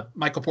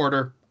 Michael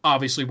Porter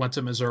obviously went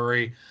to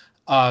Missouri.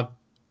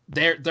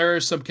 There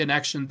is some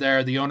connection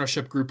there. The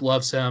ownership group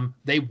loves him.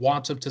 They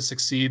want him to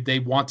succeed. They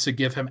want to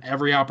give him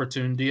every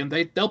opportunity, and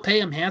they'll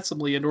pay him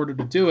handsomely in order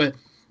to do it.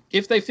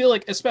 If they feel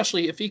like,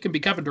 especially if he can be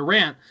Kevin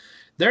Durant,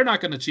 they're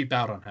not going to cheap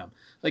out on him.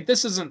 Like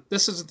this isn't the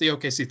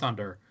OKC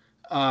Thunder.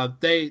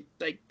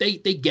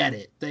 They get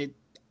it.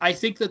 I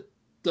think that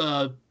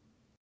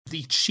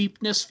the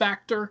cheapness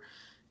factor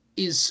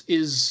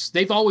is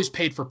they've always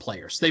paid for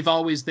players. They've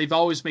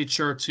always made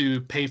sure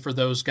to pay for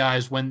those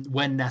guys when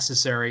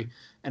necessary,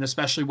 and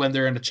especially when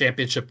they're in a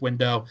championship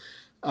window.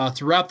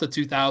 Throughout the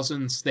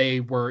 2000s, they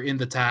were in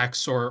the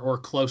tax or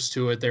close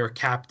to it. They were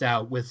capped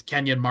out with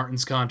Kenyon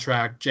Martin's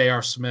contract,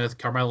 J.R. Smith,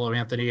 Carmelo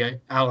Anthony,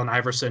 Allen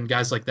Iverson,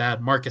 guys like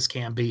that, Marcus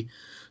Camby.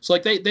 So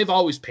like they've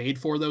always paid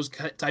for those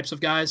types of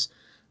guys.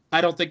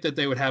 I don't think that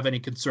they would have any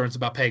concerns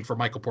about paying for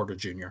Michael Porter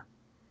Jr.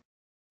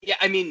 Yeah,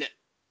 I mean,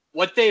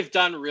 what they've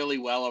done really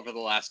well over the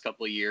last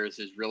couple of years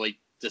is really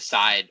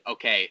decide,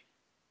 okay,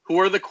 who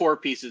are the core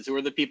pieces? Who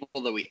are the people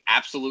that we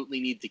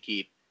absolutely need to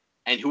keep?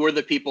 And who are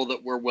the people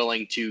that we're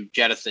willing to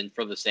jettison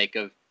for the sake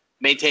of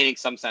maintaining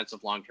some sense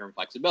of long-term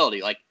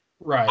flexibility? Like,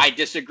 Right. I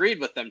disagreed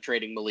with them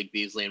trading Malik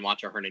Beasley and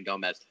Juancho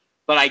Hernangomez,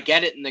 but I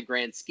get it in the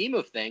grand scheme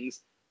of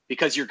things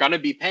because you're going to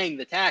be paying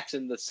the tax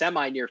in the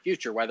semi-near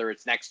future, whether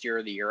it's next year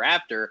or the year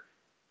after.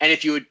 And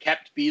if you had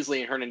kept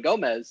Beasley and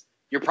Hernangomez,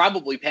 you're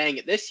probably paying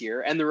it this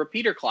year, and the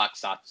repeater clock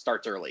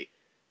starts early.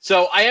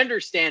 So I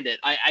understand it.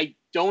 I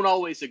don't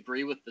always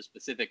agree with the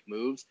specific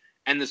moves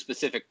and the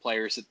specific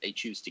players that they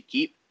choose to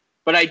keep,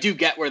 but I do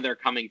get where they're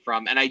coming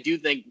from. And I do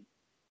think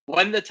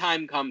when the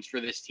time comes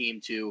for this team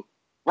to,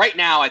 right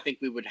now, I think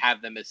we would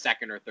have them as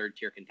second or third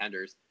tier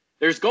contenders.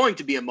 There's going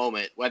to be a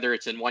moment, whether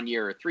it's in 1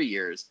 year or 3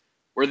 years,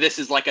 where this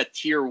is like a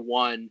tier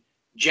one,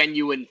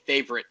 genuine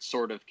favorite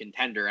sort of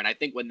contender. And I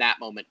think when that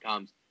moment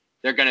comes,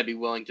 they're going to be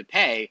willing to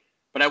pay.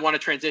 But I want to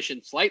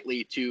transition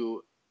slightly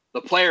to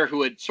the player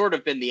who had sort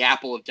of been the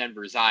apple of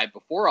Denver's eye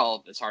before all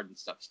of this Harden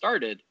stuff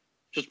started,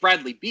 which was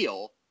Bradley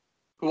Beal,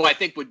 who I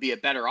think would be a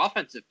better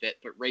offensive fit,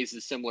 but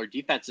raises similar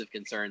defensive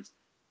concerns.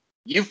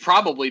 You've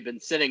probably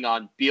been sitting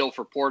on Beal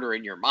for Porter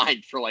in your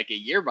mind for like a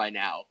year by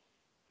now.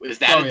 Is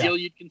that a deal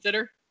you'd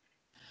consider?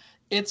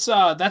 It's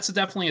that's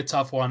definitely a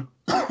tough one.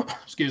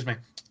 Excuse me.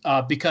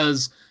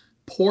 Because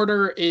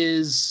Porter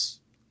is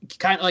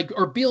kind of like,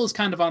 or Beal is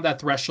kind of on that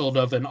threshold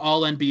of an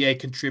all NBA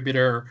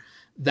contributor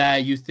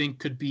that you think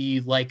could be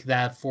like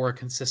that for a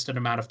consistent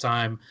amount of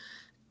time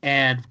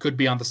and could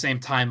be on the same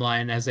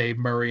timeline as a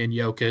Murray and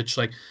Jokic.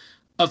 Like,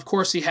 of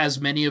course, he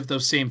has many of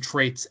those same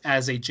traits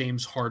as a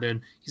James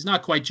Harden. He's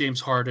not quite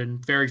James Harden.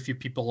 Very few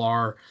people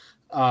are.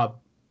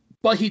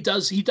 But he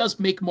does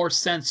make more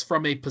sense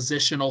from a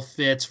positional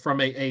fit,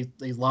 from a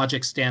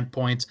logic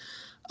standpoint.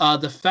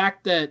 The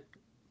fact that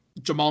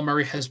Jamal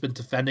Murray has been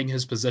defending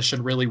his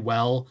position really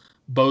well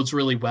bodes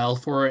really well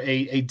for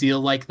a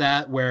deal like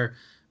that, where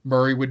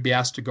Murray would be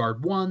asked to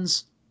guard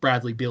ones.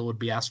 Bradley Beal would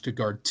be asked to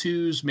guard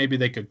twos. Maybe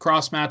they could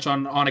cross match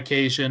on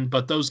occasion,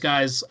 but those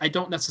guys, I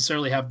don't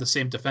necessarily have the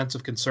same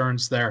defensive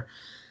concerns there.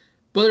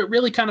 But it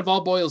really kind of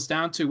all boils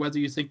down to whether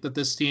you think that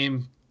this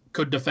team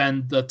could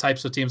defend the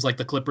types of teams like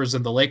the Clippers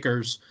and the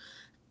Lakers.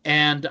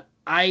 And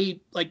I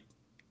like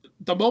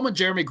the moment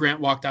Jeremy Grant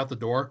walked out the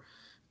door,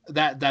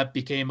 that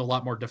became a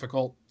lot more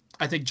difficult.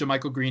 I think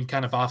JaMychal Green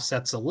kind of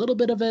offsets a little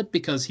bit of it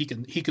because he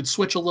could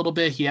switch a little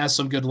bit. He has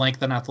some good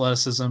length and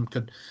athleticism.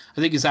 I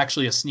think he's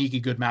actually a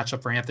sneaky good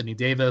matchup for Anthony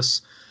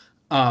Davis.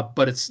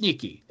 But it's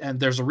sneaky, and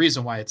there's a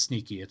reason why it's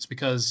sneaky. It's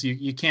because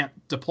you can't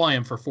deploy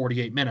him for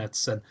 48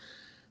 minutes. And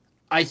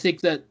I think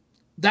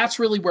that's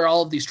really where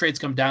all of these trades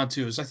come down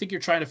to is I think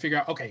you're trying to figure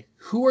out, okay,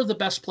 who are the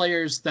best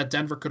players that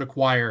Denver could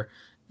acquire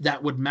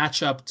that would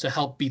match up to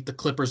help beat the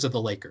Clippers or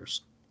the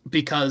Lakers?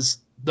 Because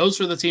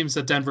those are the teams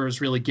that Denver is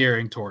really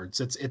gearing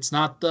towards. It's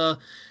not the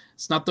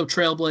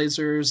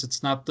Trailblazers,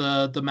 it's not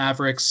the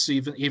Mavericks,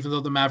 even though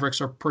the Mavericks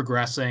are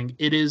progressing.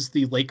 It is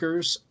the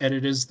Lakers and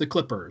it is the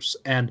Clippers,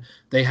 and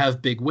they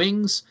have big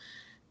wings.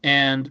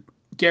 And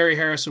Gary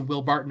Harris and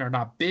Will Barton are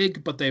not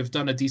big, but they've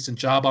done a decent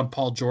job on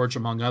Paul George,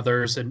 among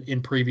others,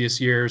 in previous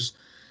years.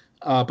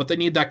 But they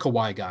need that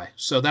Kawhi guy,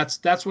 so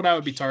that's what I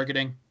would be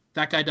targeting.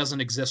 That guy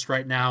doesn't exist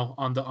right now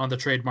on the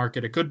trade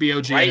market. It could be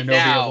OG Anunoby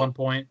at one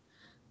point.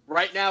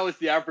 Right now is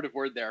the operative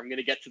word there. I'm going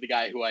to get to the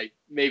guy who I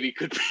maybe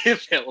could be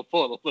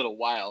available in a little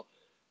while.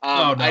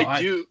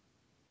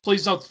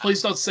 Please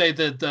don't say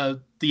the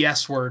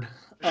S word.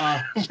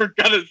 We're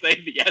going to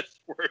say the S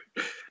word.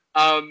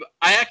 I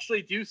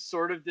actually do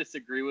sort of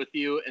disagree with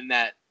you in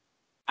that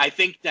I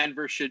think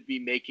Denver should be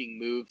making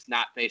moves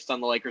not based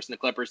on the Lakers and the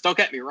Clippers. Don't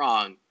get me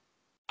wrong.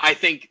 I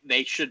think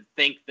they should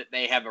think that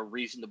they have a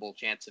reasonable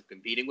chance of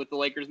competing with the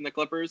Lakers and the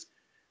Clippers.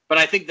 But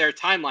I think their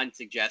timeline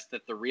suggests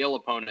that the real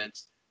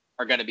opponents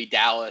are going to be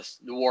Dallas,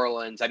 New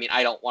Orleans. I mean,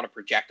 I don't want to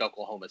project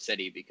Oklahoma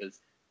City because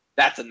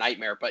that's a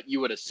nightmare, but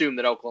you would assume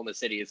that Oklahoma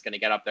City is going to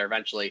get up there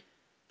eventually.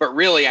 But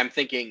really, I'm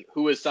thinking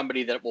who is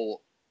somebody that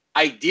will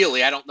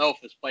ideally, I don't know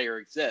if this player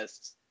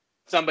exists,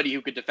 somebody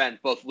who could defend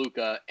both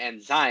Luka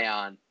and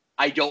Zion.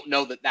 I don't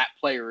know that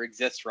player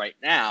exists right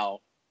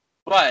now,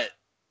 but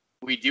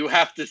we do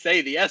have to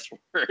say the S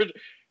word.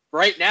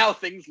 Right now,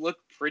 things look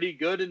pretty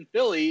good in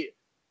Philly,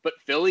 but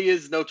Philly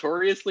is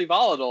notoriously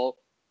volatile.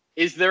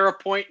 Is there a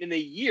point in a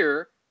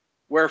year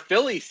where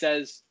Philly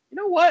says, you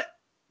know what?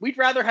 We'd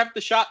rather have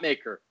the shot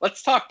maker.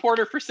 Let's talk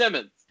Porter for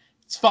Simmons.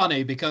 It's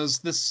funny because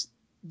the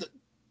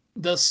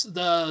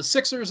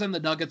Sixers and the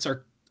Nuggets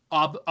are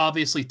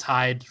obviously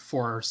tied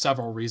for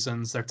several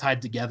reasons. They're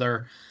tied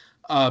together.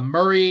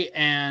 Murray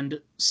and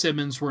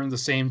Simmons were in the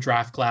same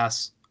draft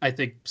class. I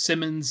think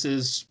Simmons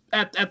is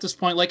at this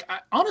point,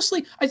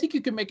 honestly, I think you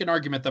can make an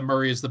argument that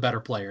Murray is the better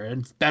player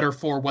and better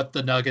for what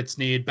the Nuggets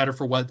need, better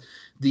for what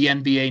the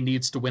NBA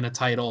needs to win a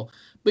title.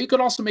 But you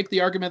could also make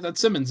the argument that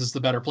Simmons is the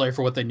better player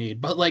for what they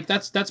need. But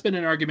that's been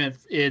an argument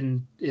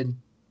in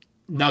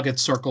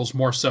Nuggets circles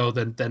more so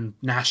than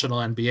national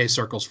NBA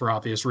circles for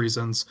obvious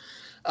reasons.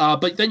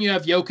 But then you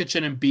have Jokic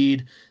and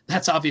Embiid.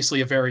 That's obviously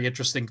a very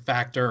interesting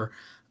factor.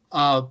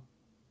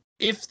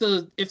 If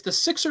the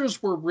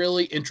Sixers were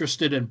really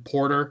interested in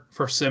Porter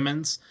for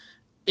Simmons,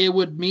 it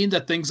would mean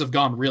that things have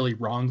gone really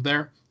wrong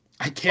there.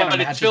 I can't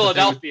imagine. But it's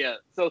Philadelphia,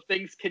 so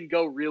things can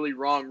go really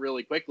wrong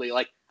really quickly.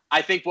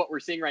 I think what we're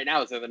seeing right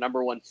now is they're the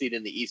number one seed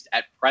in the East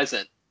at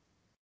present.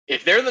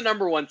 If they're the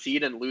number one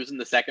seed and lose in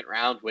the second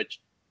round, which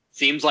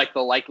seems like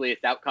the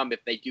likeliest outcome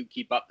if they do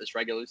keep up this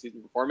regular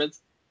season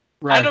performance,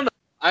 right. I don't know.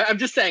 I'm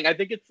just saying, I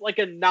think it's like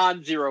a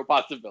non-zero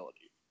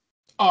possibility.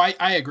 Oh,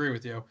 I agree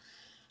with you.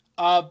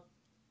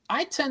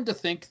 I tend to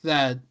think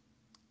that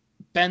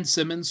Ben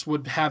Simmons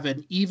would have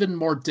an even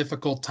more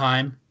difficult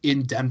time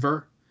in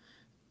Denver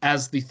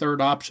as the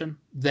third option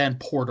than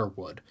Porter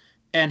would.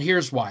 And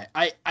here's why.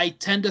 I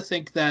tend to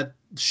think that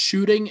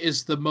shooting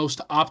is the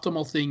most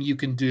optimal thing you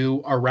can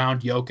do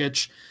around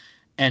Jokic,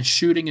 and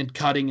shooting and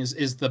cutting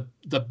is the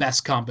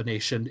best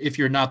combination if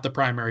you're not the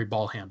primary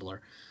ball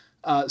handler.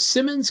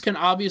 Simmons can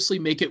obviously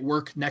make it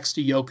work next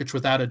to Jokic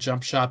without a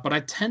jump shot, but I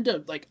tend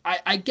to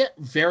I get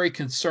very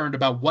concerned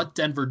about what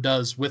Denver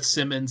does with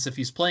Simmons if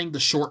he's playing the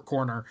short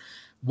corner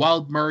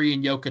while Murray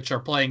and Jokic are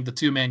playing the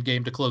two-man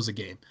game to close a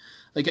game.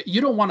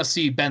 You don't want to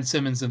see Ben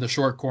Simmons in the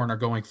short corner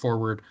going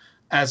forward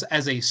as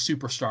a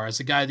superstar, as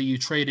a guy that you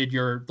traded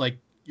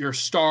your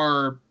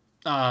star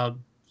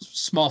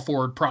small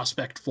forward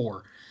prospect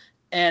for.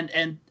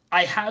 And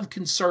I have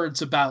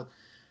concerns about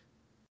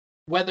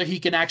whether he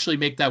can actually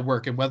make that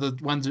work and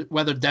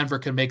whether Denver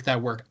can make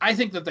that work. I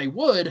think that they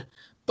would,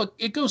 but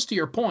it goes to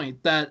your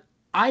point that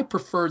I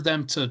prefer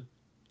them to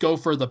go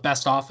for the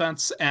best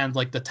offense and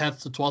the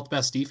 10th to 12th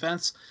best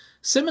defense.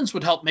 Simmons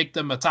would help make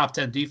them a top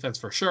 10 defense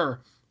for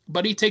sure,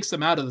 but he takes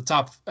them out of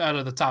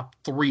the top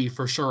 3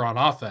 for sure on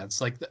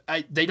offense.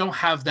 They don't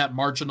have that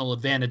marginal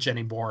advantage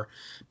anymore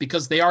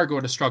because they are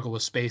going to struggle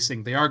with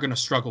spacing. They are going to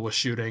struggle with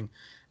shooting,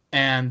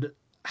 and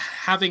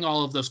having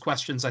all of those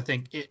questions, I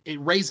think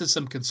it raises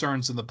some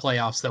concerns in the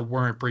playoffs that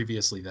weren't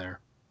previously there.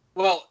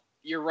 Well,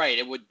 you're right.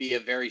 It would be a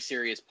very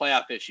serious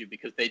playoff issue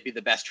because they'd be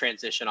the best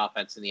transition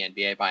offense in the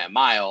NBA by a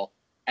mile.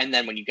 And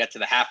then when you get to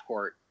the half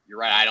court, you're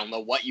right. I don't know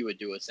what you would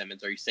do with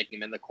Simmons. Are you sticking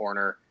him in the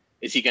corner?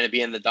 Is he going to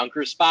be in the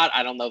dunker spot?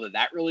 I don't know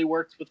that really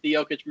works with the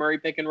Jokic-Murray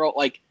pick and roll.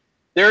 Like,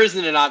 there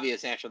isn't an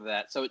obvious answer to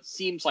that. So it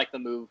seems like the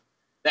move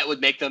that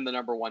would make them the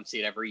number one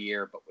seed every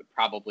year, but would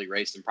probably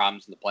raise some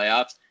problems in the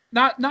playoffs.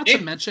 Not to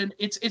mention,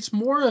 it's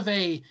more of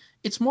an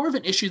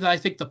issue that I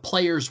think the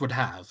players would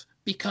have,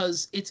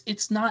 because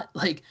it's not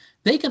like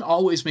they can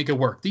always make it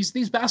work.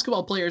 These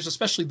basketball players,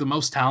 especially the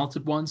most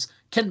talented ones,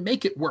 can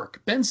make it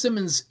work. Ben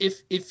Simmons,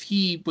 if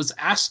he was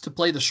asked to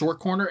play the short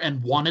corner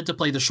and wanted to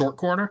play the short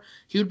corner,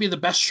 he would be the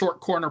best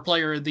short corner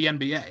player in the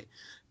NBA,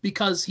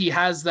 because he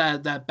has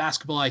that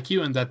basketball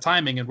IQ and that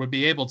timing and would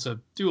be able to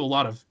do a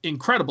lot of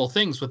incredible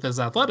things with his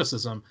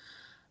athleticism.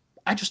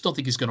 I just don't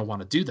think he's going to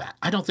want to do that.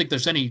 I don't think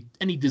there's any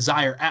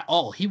desire at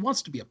all. He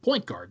wants to be a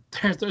point guard.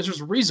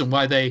 There's a reason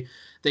why they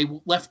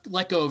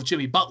let go of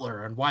Jimmy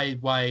Butler, and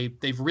why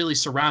they've really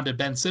surrounded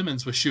Ben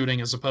Simmons with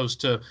shooting as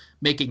opposed to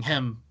making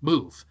him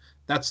move.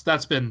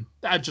 That's been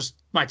just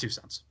my 2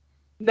 cents.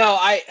 No,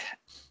 I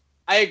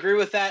agree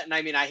with that. And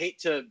I mean, I hate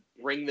to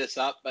bring this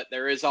up, but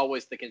there is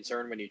always the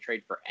concern when you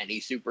trade for any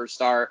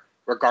superstar,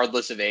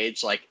 regardless of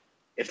age. Like,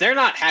 if they're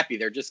not happy,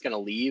 they're just going to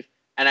leave.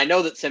 And I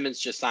know that Simmons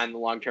just signed the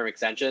long-term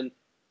extension.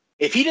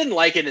 If he didn't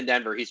like it in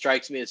Denver, he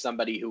strikes me as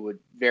somebody who would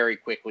very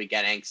quickly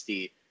get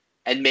angsty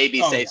and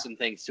maybe say some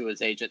things to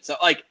his agent. So,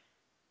 like,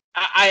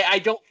 I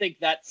don't think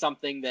that's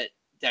something that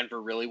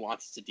Denver really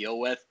wants to deal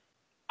with.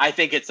 I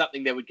think it's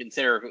something they would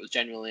consider if it was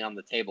genuinely on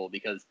the table,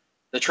 because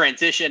the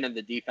transition and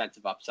the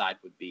defensive upside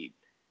would be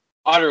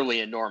utterly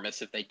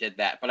enormous if they did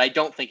that. But I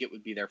don't think it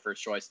would be their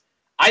first choice.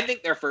 I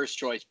think their first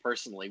choice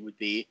personally would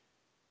be,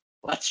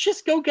 let's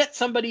just go get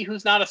somebody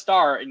who's not a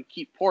star and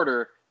keep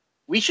Porter.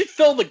 We should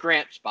fill the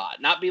Grant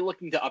spot, not be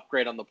looking to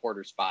upgrade on the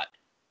Porter spot.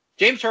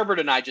 James Herbert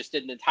and I just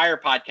did an entire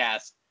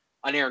podcast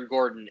on Aaron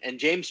Gordon, and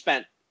James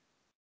spent,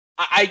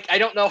 I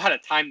don't know how to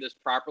time this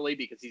properly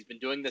because he's been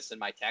doing this in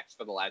my text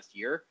for the last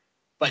year,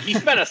 but he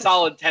spent a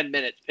solid 10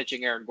 minutes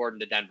pitching Aaron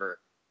Gordon to Denver.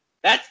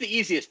 That's the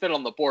easiest fit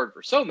on the board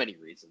for so many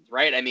reasons,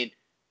 right? I mean,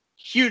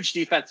 huge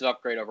defensive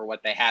upgrade over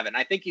what they have, and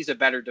I think he's a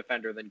better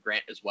defender than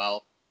Grant as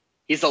well.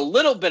 He's a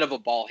little bit of a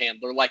ball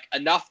handler, like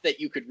enough that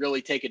you could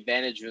really take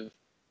advantage of.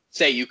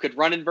 Say you could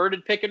run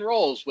inverted pick and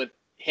rolls with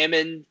him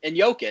and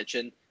Jokic,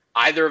 and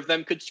either of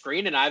them could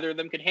screen and either of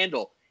them could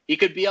handle. He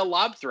could be a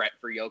lob threat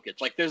for Jokic.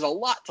 Like, there's a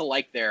lot to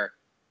like there.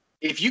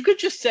 If you could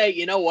just say,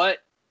 you know what,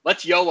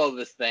 let's YOLO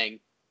this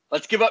thing.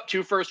 Let's give up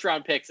 2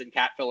 first-round picks and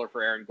cat filler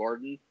for Aaron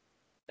Gordon.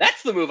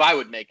 That's the move I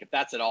would make if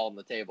that's at all on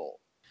the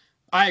table.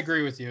 I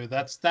agree with you.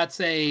 That's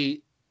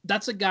a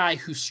guy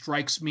who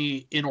strikes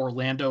me in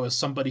Orlando as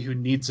somebody who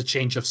needs a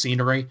change of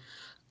scenery.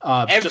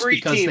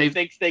 Every team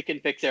thinks they can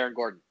fix Aaron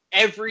Gordon.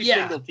 Every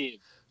single team.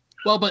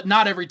 Well, but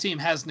not every team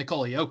has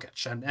Nikola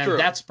Jokic, and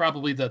that's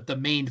probably the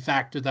main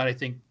factor that I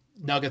think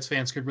Nuggets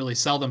fans could really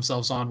sell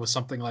themselves on with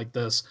something like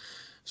this.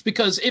 It's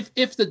because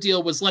if the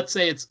deal was, let's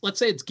say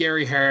it's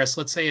Gary Harris,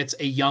 let's say it's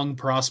a young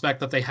prospect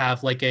that they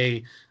have, like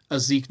a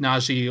Zeke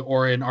Naji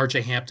or an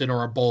RJ Hampton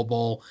or a Bol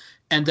Bol,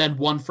 and then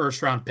 1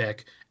 first-round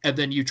pick, and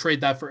then you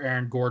trade that for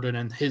Aaron Gordon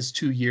and his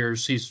 2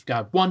 years. He's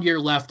got 1 year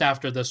left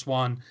after this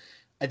one.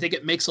 I think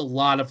it makes a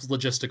lot of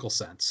logistical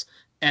sense.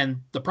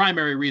 And the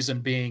primary reason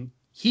being,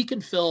 he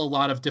can fill a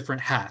lot of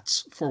different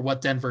hats for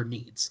what Denver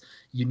needs.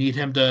 You need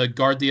him to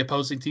guard the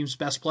opposing team's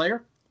best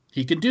player.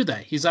 He can do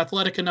that. He's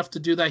athletic enough to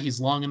do that.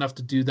 He's long enough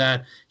to do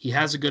that. He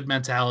has a good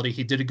mentality.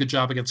 He did a good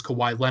job against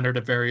Kawhi Leonard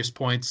at various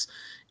points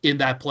in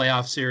that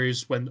playoff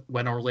series when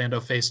Orlando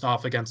faced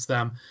off against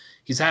them.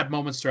 He's had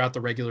moments throughout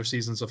the regular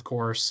seasons, of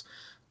course.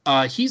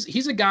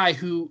 He's a guy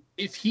who,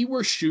 if he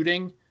were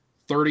shooting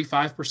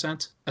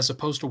 35% as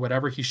opposed to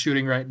whatever he's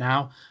shooting right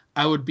now,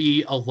 I would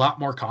be a lot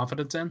more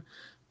confident in.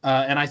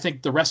 And I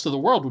think the rest of the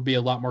world would be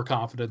a lot more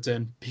confident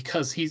in,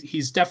 because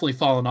he's definitely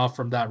fallen off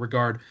from that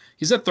regard.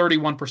 He's at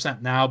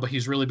 31% now, but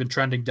he's really been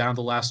trending down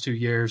the last 2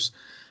 years.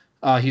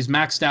 He's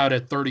maxed out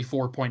at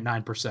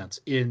 34.9%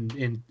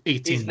 in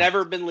 18. He's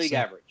never been league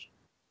average.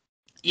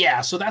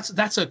 Yeah, so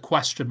that's a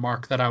question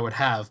mark that I would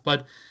have.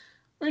 But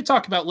when you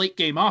talk about late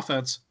game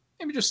offense,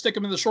 maybe just stick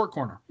him in the short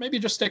corner. Maybe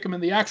just stick him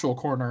in the actual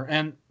corner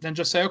and then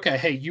just say, okay,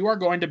 hey, you are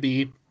going to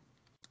be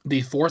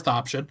the 4th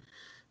option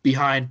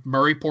behind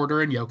Murray,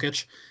 Porter, and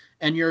Jokic,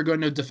 and you're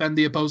going to defend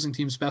the opposing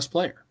team's best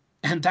player.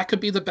 And that could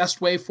be the best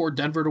way for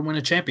Denver to win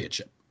a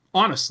championship.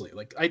 Honestly,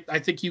 like I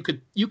think you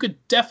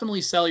could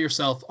definitely sell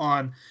yourself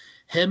on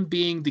him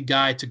being the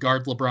guy to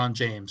guard LeBron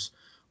James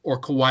or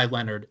Kawhi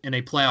Leonard in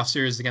a playoff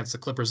series against the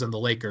Clippers and the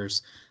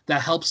Lakers.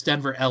 That helps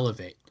Denver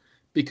elevate,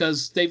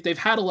 because they've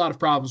had a lot of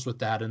problems with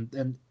that.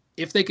 And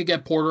if they could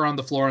get Porter on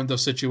the floor in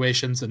those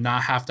situations and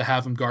not have to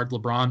have him guard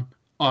LeBron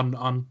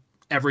on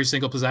every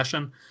single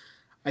possession,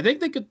 I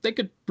think they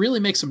could really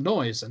make some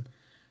noise. And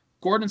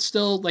Gordon's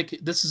still, like,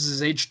 this is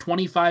his age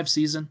 25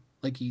 season.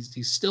 Like,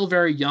 he's still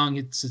very young.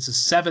 It's his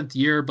 7th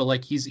year, but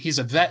like he's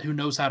a vet who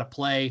knows how to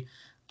play.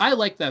 I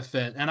like that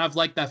fit, and I've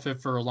liked that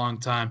fit for a long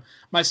time.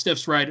 My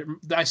Stiffs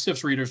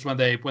readers, when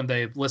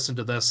they listen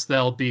to this,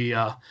 they'll be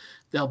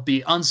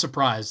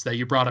unsurprised that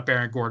you brought up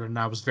Aaron Gordon, and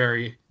I was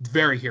very,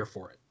 very here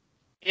for it.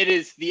 It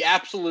is the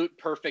absolute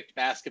perfect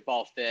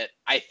basketball fit.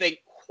 I think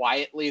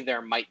quietly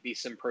there might be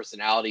some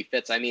personality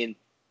fits. I mean,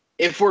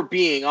 if we're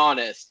being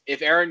honest,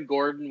 if Aaron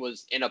Gordon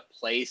was in a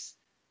place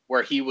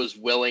where he was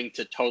willing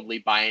to totally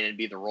buy in and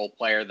be the role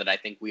player that I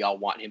think we all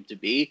want him to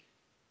be,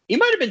 he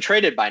might have been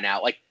traded by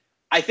now. Like,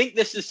 I think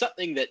this is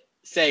something that,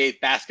 say,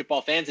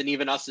 basketball fans and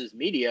even us as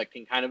media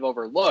can kind of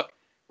overlook,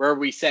 where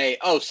we say,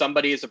 oh,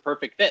 somebody is a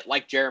perfect fit,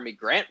 like Jeremy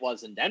Grant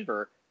was in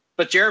Denver.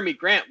 But Jeremy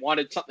Grant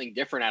wanted something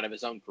different out of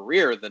his own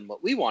career than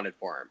what we wanted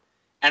for him.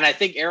 And I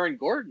think Aaron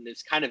Gordon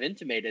has kind of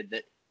intimated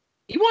that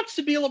he wants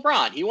to be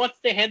LeBron. He wants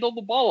to handle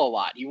the ball a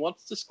lot. He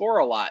wants to score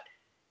a lot.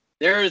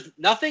 There is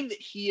nothing that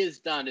he has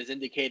done has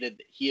indicated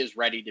that he is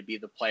ready to be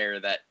the player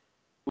that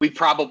we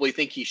probably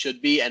think he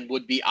should be and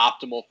would be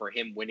optimal for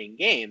him winning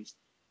games.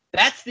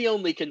 That's the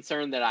only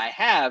concern that I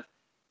have.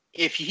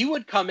 If he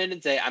would come in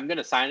and say, I'm going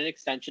to sign an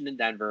extension in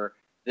Denver,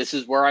 this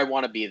is where I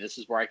want to be, this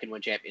is where I can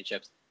win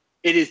championships,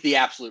 it is the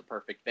absolute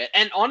perfect fit.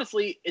 And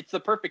honestly, it's the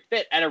perfect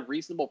fit at a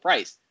reasonable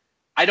price.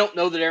 I don't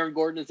know that Aaron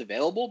Gordon is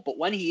available, but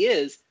when he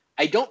is,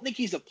 I don't think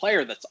he's a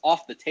player that's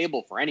off the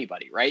table for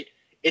anybody, right?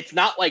 It's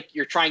not like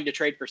you're trying to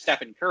trade for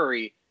Stephen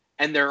Curry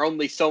and there are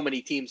only so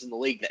many teams in the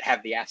league that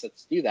have the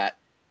assets to do that.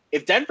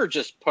 If Denver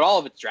just put all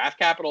of its draft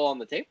capital on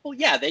the table,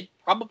 yeah, they'd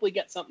probably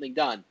get something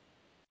done.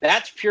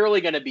 That's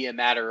purely going to be a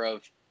matter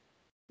of,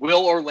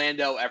 will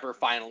Orlando ever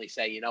finally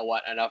say, you know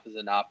what, enough is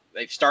enough?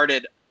 They've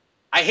started,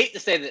 I hate to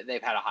say that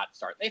they've had a hot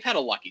start. They've had a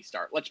lucky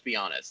start, let's be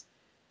honest.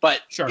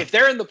 But Sure. If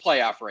they're in the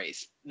playoff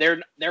race,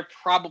 they're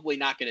probably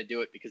not going to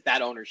do it because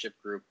that ownership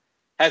group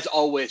has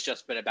always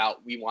just been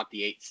about, we want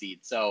the 8th seed.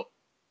 So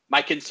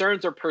my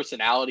concerns are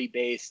personality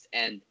based,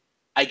 and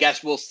I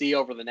guess we'll see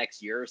over the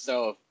next year or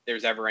so if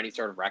there's ever any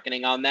sort of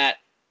reckoning on that.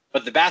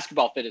 But the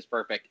basketball fit is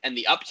perfect, and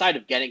the upside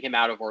of getting him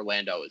out of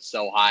Orlando is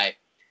so high.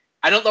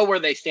 I don't know where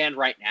they stand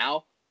right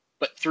now,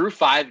 but through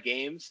 5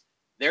 games,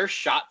 their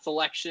shot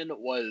selection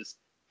was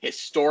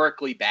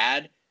historically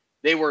bad.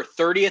 They were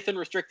 30th in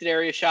restricted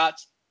area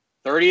shots,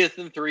 30th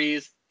in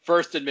threes,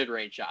 first in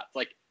mid-range shots.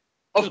 Like,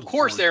 of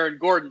course Aaron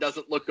Gordon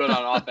doesn't look good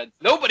on offense.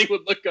 Nobody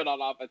would look good on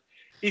offense.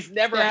 He's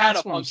never had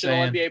a functional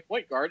NBA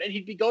point guard, and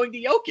he'd be going to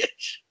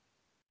Jokic.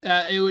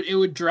 It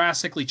would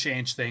drastically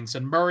change things,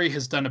 and Murray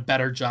has done a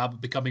better job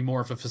of becoming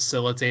more of a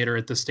facilitator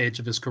at this stage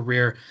of his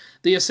career.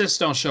 The assists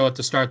don't show it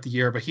to start the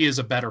year, but he is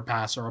a better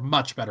passer, a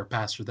much better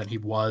passer than he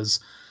was.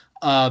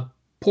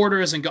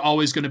 Porter isn't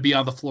always going to be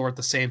on the floor at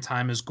the same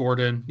time as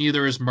Gordon.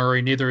 Neither is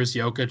Murray. Neither is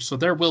Jokic. So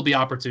there would be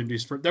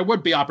opportunities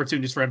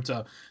for him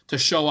to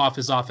show off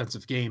his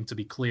offensive game. To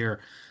be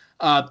clear,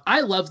 I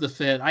love the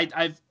fit.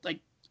 I've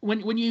like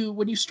when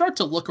you start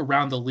to look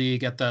around the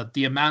league at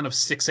the amount of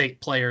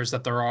 6'8" players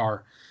that there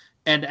are,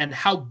 and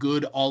how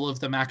good all of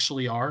them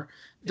actually are.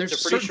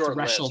 There's a pretty short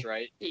list,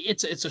 right?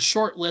 It's a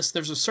short list.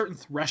 There's a certain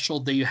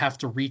threshold that you have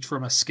to reach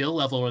from a skill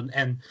level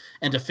and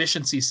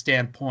efficiency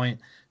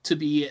standpoint to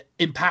be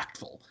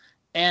impactful.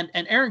 And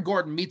Aaron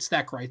Gordon meets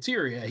that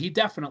criteria. He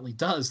definitely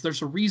does.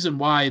 There's a reason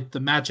why the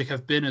Magic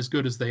have been as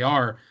good as they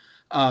are.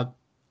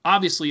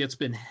 Obviously, it's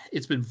been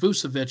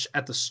Vucevic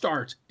at the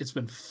start. It's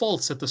been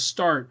Fultz at the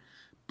start.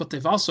 But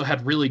they've also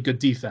had really good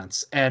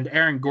defense. And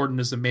Aaron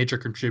Gordon is a major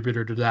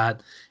contributor to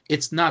that.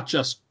 It's not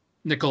just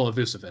Nikola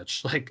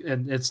Vucevic,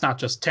 and it's not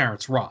just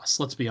Terrence Ross.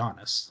 Let's be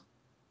honest.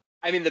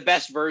 I mean, the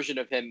best version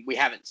of him, we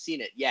haven't seen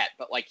it yet,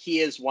 but he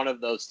is one of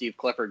those Steve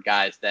Clifford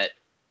guys that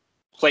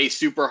plays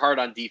super hard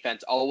on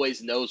defense,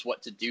 always knows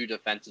what to do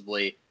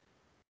defensively.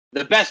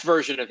 The best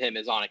version of him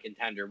is on a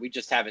contender. We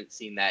just haven't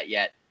seen that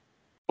yet.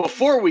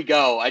 Before we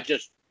go,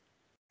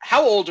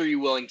 how old are you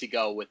willing to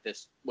go with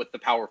the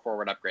power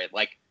forward upgrade?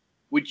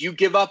 Would you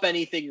give up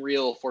anything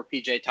real for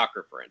PJ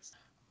Tucker, for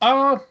instance?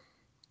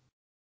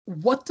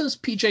 What does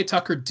PJ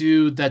Tucker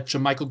do that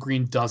JaMychal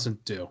Green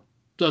doesn't do?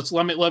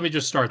 Let me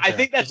just start there. I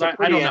think that's a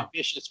pretty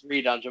ambitious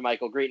read on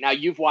JaMychal Green. Now,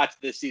 you've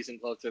watched this season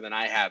closer than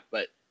I have,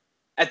 but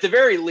at the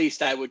very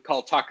least, I would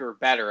call Tucker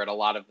better at a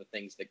lot of the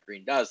things that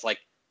Green does, like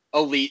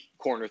elite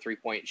corner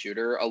 3-point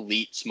shooter,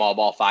 elite small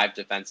ball 5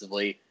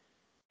 defensively.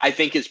 I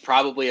think is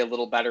probably a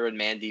little better in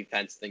man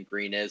defense than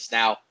Green is.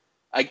 Now,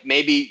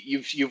 maybe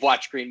you've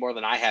watched Green more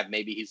than I have.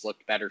 Maybe he's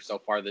looked better so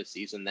far this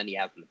season than he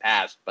has in the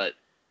past, but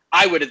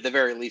I would at the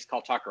very least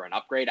call Tucker an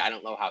upgrade. I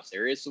don't know how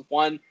serious of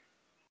one.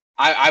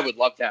 I would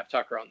love to have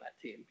Tucker on that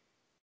team.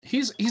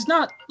 He's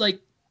not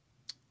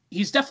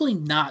he's definitely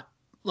not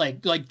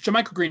like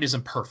JaMychal Green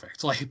isn't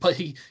perfect, but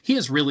he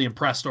has really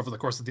impressed over the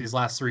course of these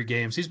last 3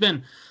 games. He's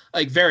been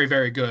very,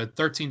 very good.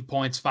 13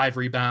 points, 5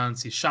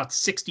 rebounds. He's shot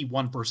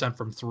 61%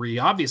 from 3.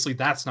 Obviously,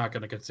 that's not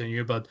going to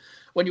continue. But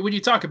when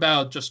you talk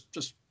about just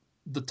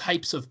the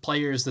types of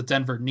players that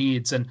Denver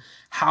needs and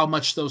how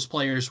much those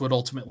players would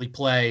ultimately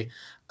play,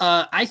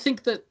 I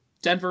think that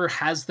Denver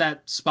has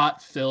that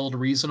spot filled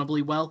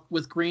reasonably well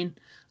with Green.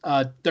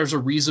 There's a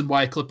reason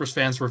why Clippers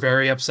fans were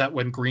very upset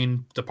when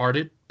Green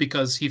departed,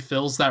 because he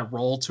fills that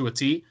role to a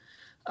T,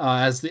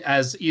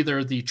 as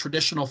either the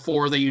traditional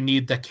four that you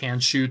need that can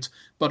shoot,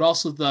 but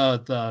also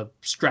the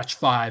stretch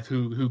five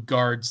who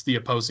guards the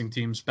opposing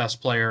team's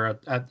best player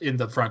in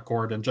the front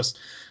court and just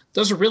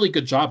does a really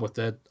good job with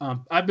it.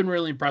 I've been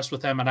really impressed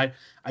with him, and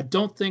I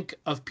don't think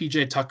of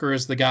PJ Tucker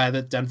as the guy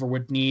that Denver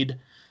would need.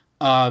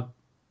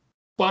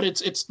 But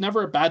it's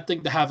never a bad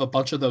thing to have a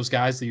bunch of those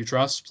guys that you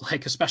trust,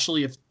 like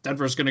especially if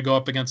Denver's going to go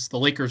up against the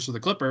Lakers or the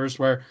Clippers,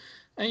 where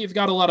you've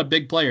got a lot of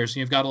big players and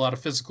you've got a lot of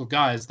physical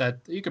guys that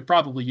you could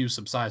probably use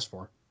some size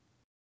for.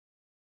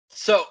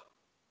 So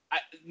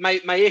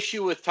my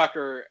issue with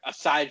Tucker,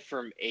 aside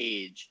from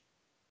age,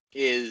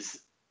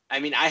 is, I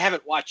mean, I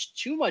haven't watched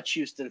too much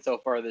Houston so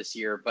far this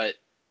year, but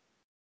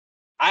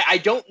I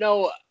don't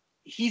know.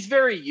 He's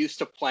very used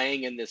to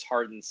playing in this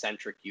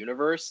Harden-centric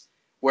universe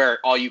where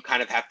all you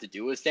kind of have to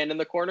do is stand in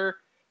the corner.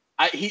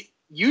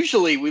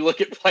 Usually we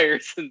look at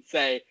players and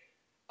say,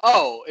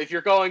 oh, if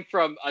you're going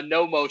from a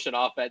no-motion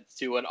offense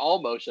to an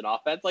all-motion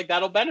offense, like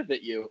that'll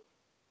benefit you.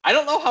 I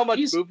don't know how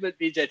much movement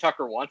PJ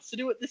Tucker wants to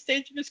do at this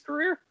stage of his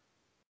career.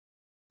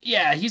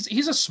 Yeah,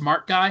 he's a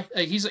smart guy.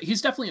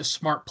 He's definitely a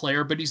smart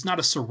player, but he's not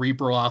a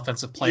cerebral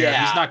offensive player.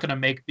 Yeah. He's not going to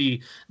make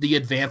the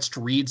advanced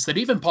reads that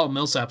even Paul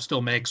Millsap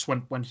still makes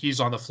when he's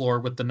on the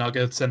floor with the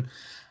Nuggets. And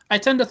I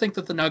tend to think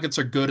that the Nuggets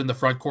are good in the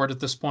front court at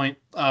this point.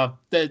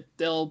 That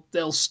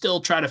they'll still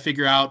try to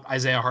figure out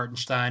Isaiah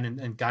Hartenstein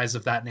and guys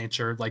of that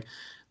nature. Like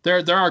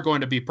there are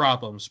going to be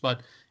problems, but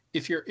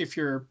if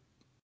your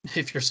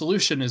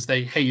solution is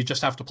you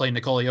just have to play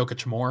Nikola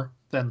Jokic more,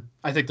 then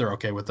I think they're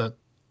okay with it.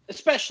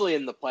 Especially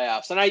in the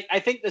playoffs. And I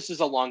think this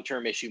is a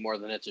long-term issue more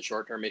than it's a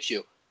short-term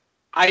issue.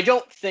 I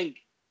don't think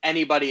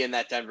anybody in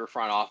that Denver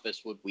front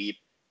office would weep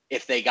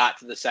if they got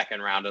to the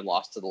second round and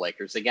lost to the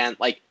Lakers again.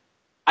 Like,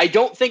 I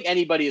don't think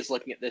anybody is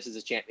looking at this as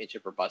a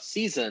championship or bust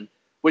season,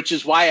 which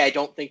is why I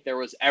don't think there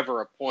was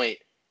ever a point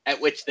at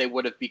which they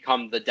would have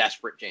become the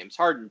desperate James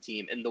Harden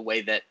team in the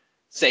way that,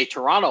 say,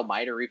 Toronto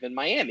might or even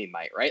Miami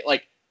might, right?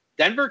 Like,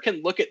 Denver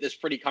can look at this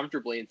pretty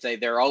comfortably and say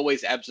there are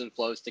always ebbs and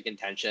flows to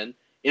contention.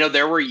 You know,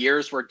 there were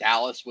years where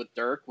Dallas with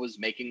Dirk was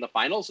making the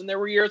finals, and there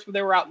were years where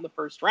they were out in the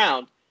first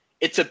round.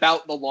 It's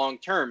about the long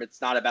term.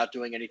 It's not about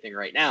doing anything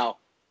right now.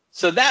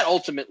 So that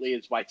ultimately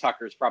is why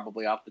Tucker's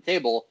probably off the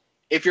table.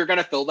 If you're going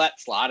to fill that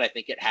slot, I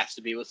think it has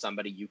to be with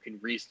somebody you can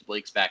reasonably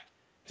expect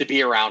to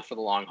be around for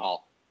the long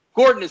haul.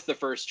 Gordon is the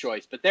first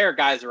choice, but there are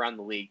guys around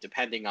the league,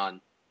 depending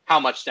on how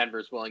much Denver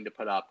is willing to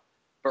put up.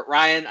 But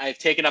Ryan, I've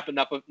taken up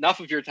enough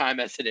of your time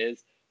as it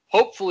is.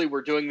 Hopefully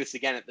we're doing this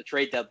again at the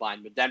trade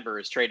deadline when Denver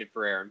is traded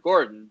for Aaron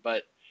Gordon.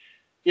 But,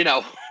 you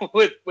know,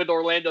 with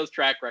Orlando's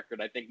track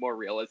record, I think more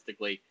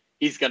realistically,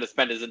 he's going to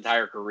spend his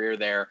entire career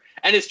there.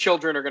 And his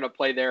children are going to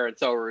play there, and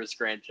so are his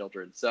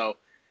grandchildren. So,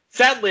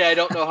 sadly, I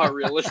don't know how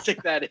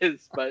realistic that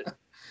is, but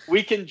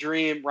we can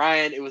dream.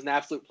 Ryan, it was an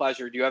absolute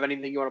pleasure. Do you have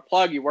anything you want to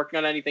plug? You working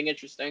on anything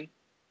interesting?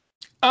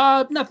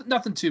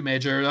 Nothing too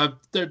major.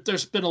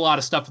 There's been a lot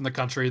of stuff in the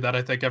country that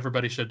I think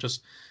everybody should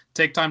just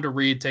take time to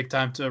read, take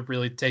time to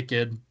really take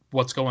in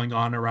what's going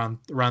on around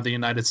the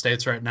United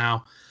States right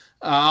now.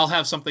 I'll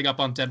have something up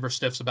on Denver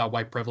Stiffs about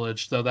white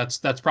privilege, though that's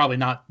probably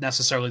not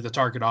necessarily the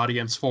target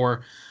audience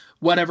for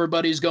what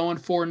everybody's going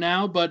for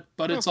now, but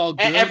it's all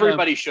good.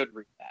 Everybody should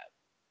read that.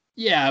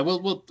 Yeah,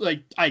 we'll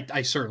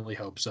I certainly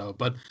hope so.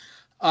 But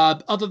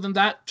other than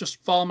that,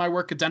 just follow my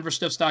work at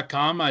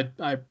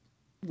denverstiffs.com.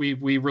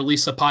 We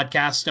release a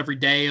podcast every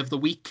day of the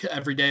week.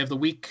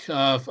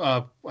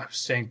 I was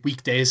saying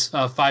weekdays,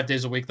 5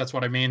 days a week. That's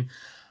what I mean.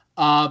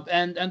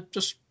 And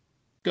just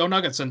go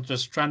Nuggets and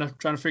just trying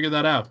to figure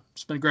that out.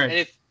 It's been great.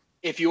 And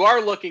if you are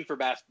looking for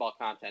basketball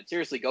content,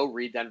 seriously, go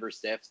read Denver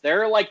Stiffs.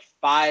 There are like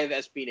 5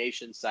 SB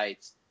Nation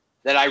sites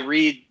that I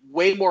read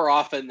way more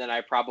often than I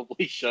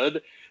probably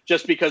should,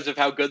 just because of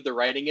how good the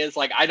writing is.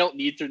 Like, I don't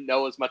need to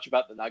know as much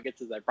about the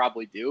Nuggets as I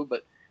probably do,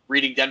 but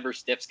reading Denver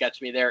Stiffs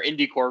gets me there.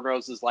 Indy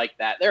Cornrows is like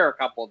that. There are a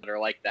couple that are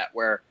like that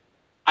where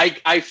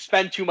I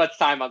spend too much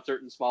time on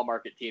certain small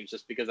market teams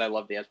just because I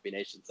love the SB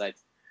Nation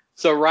sites.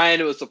 So,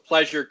 Ryan, it was a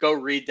pleasure. Go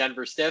read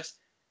Denver Stiffs,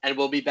 and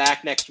we'll be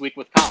back next week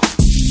with Colin.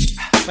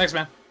 Thanks,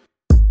 man.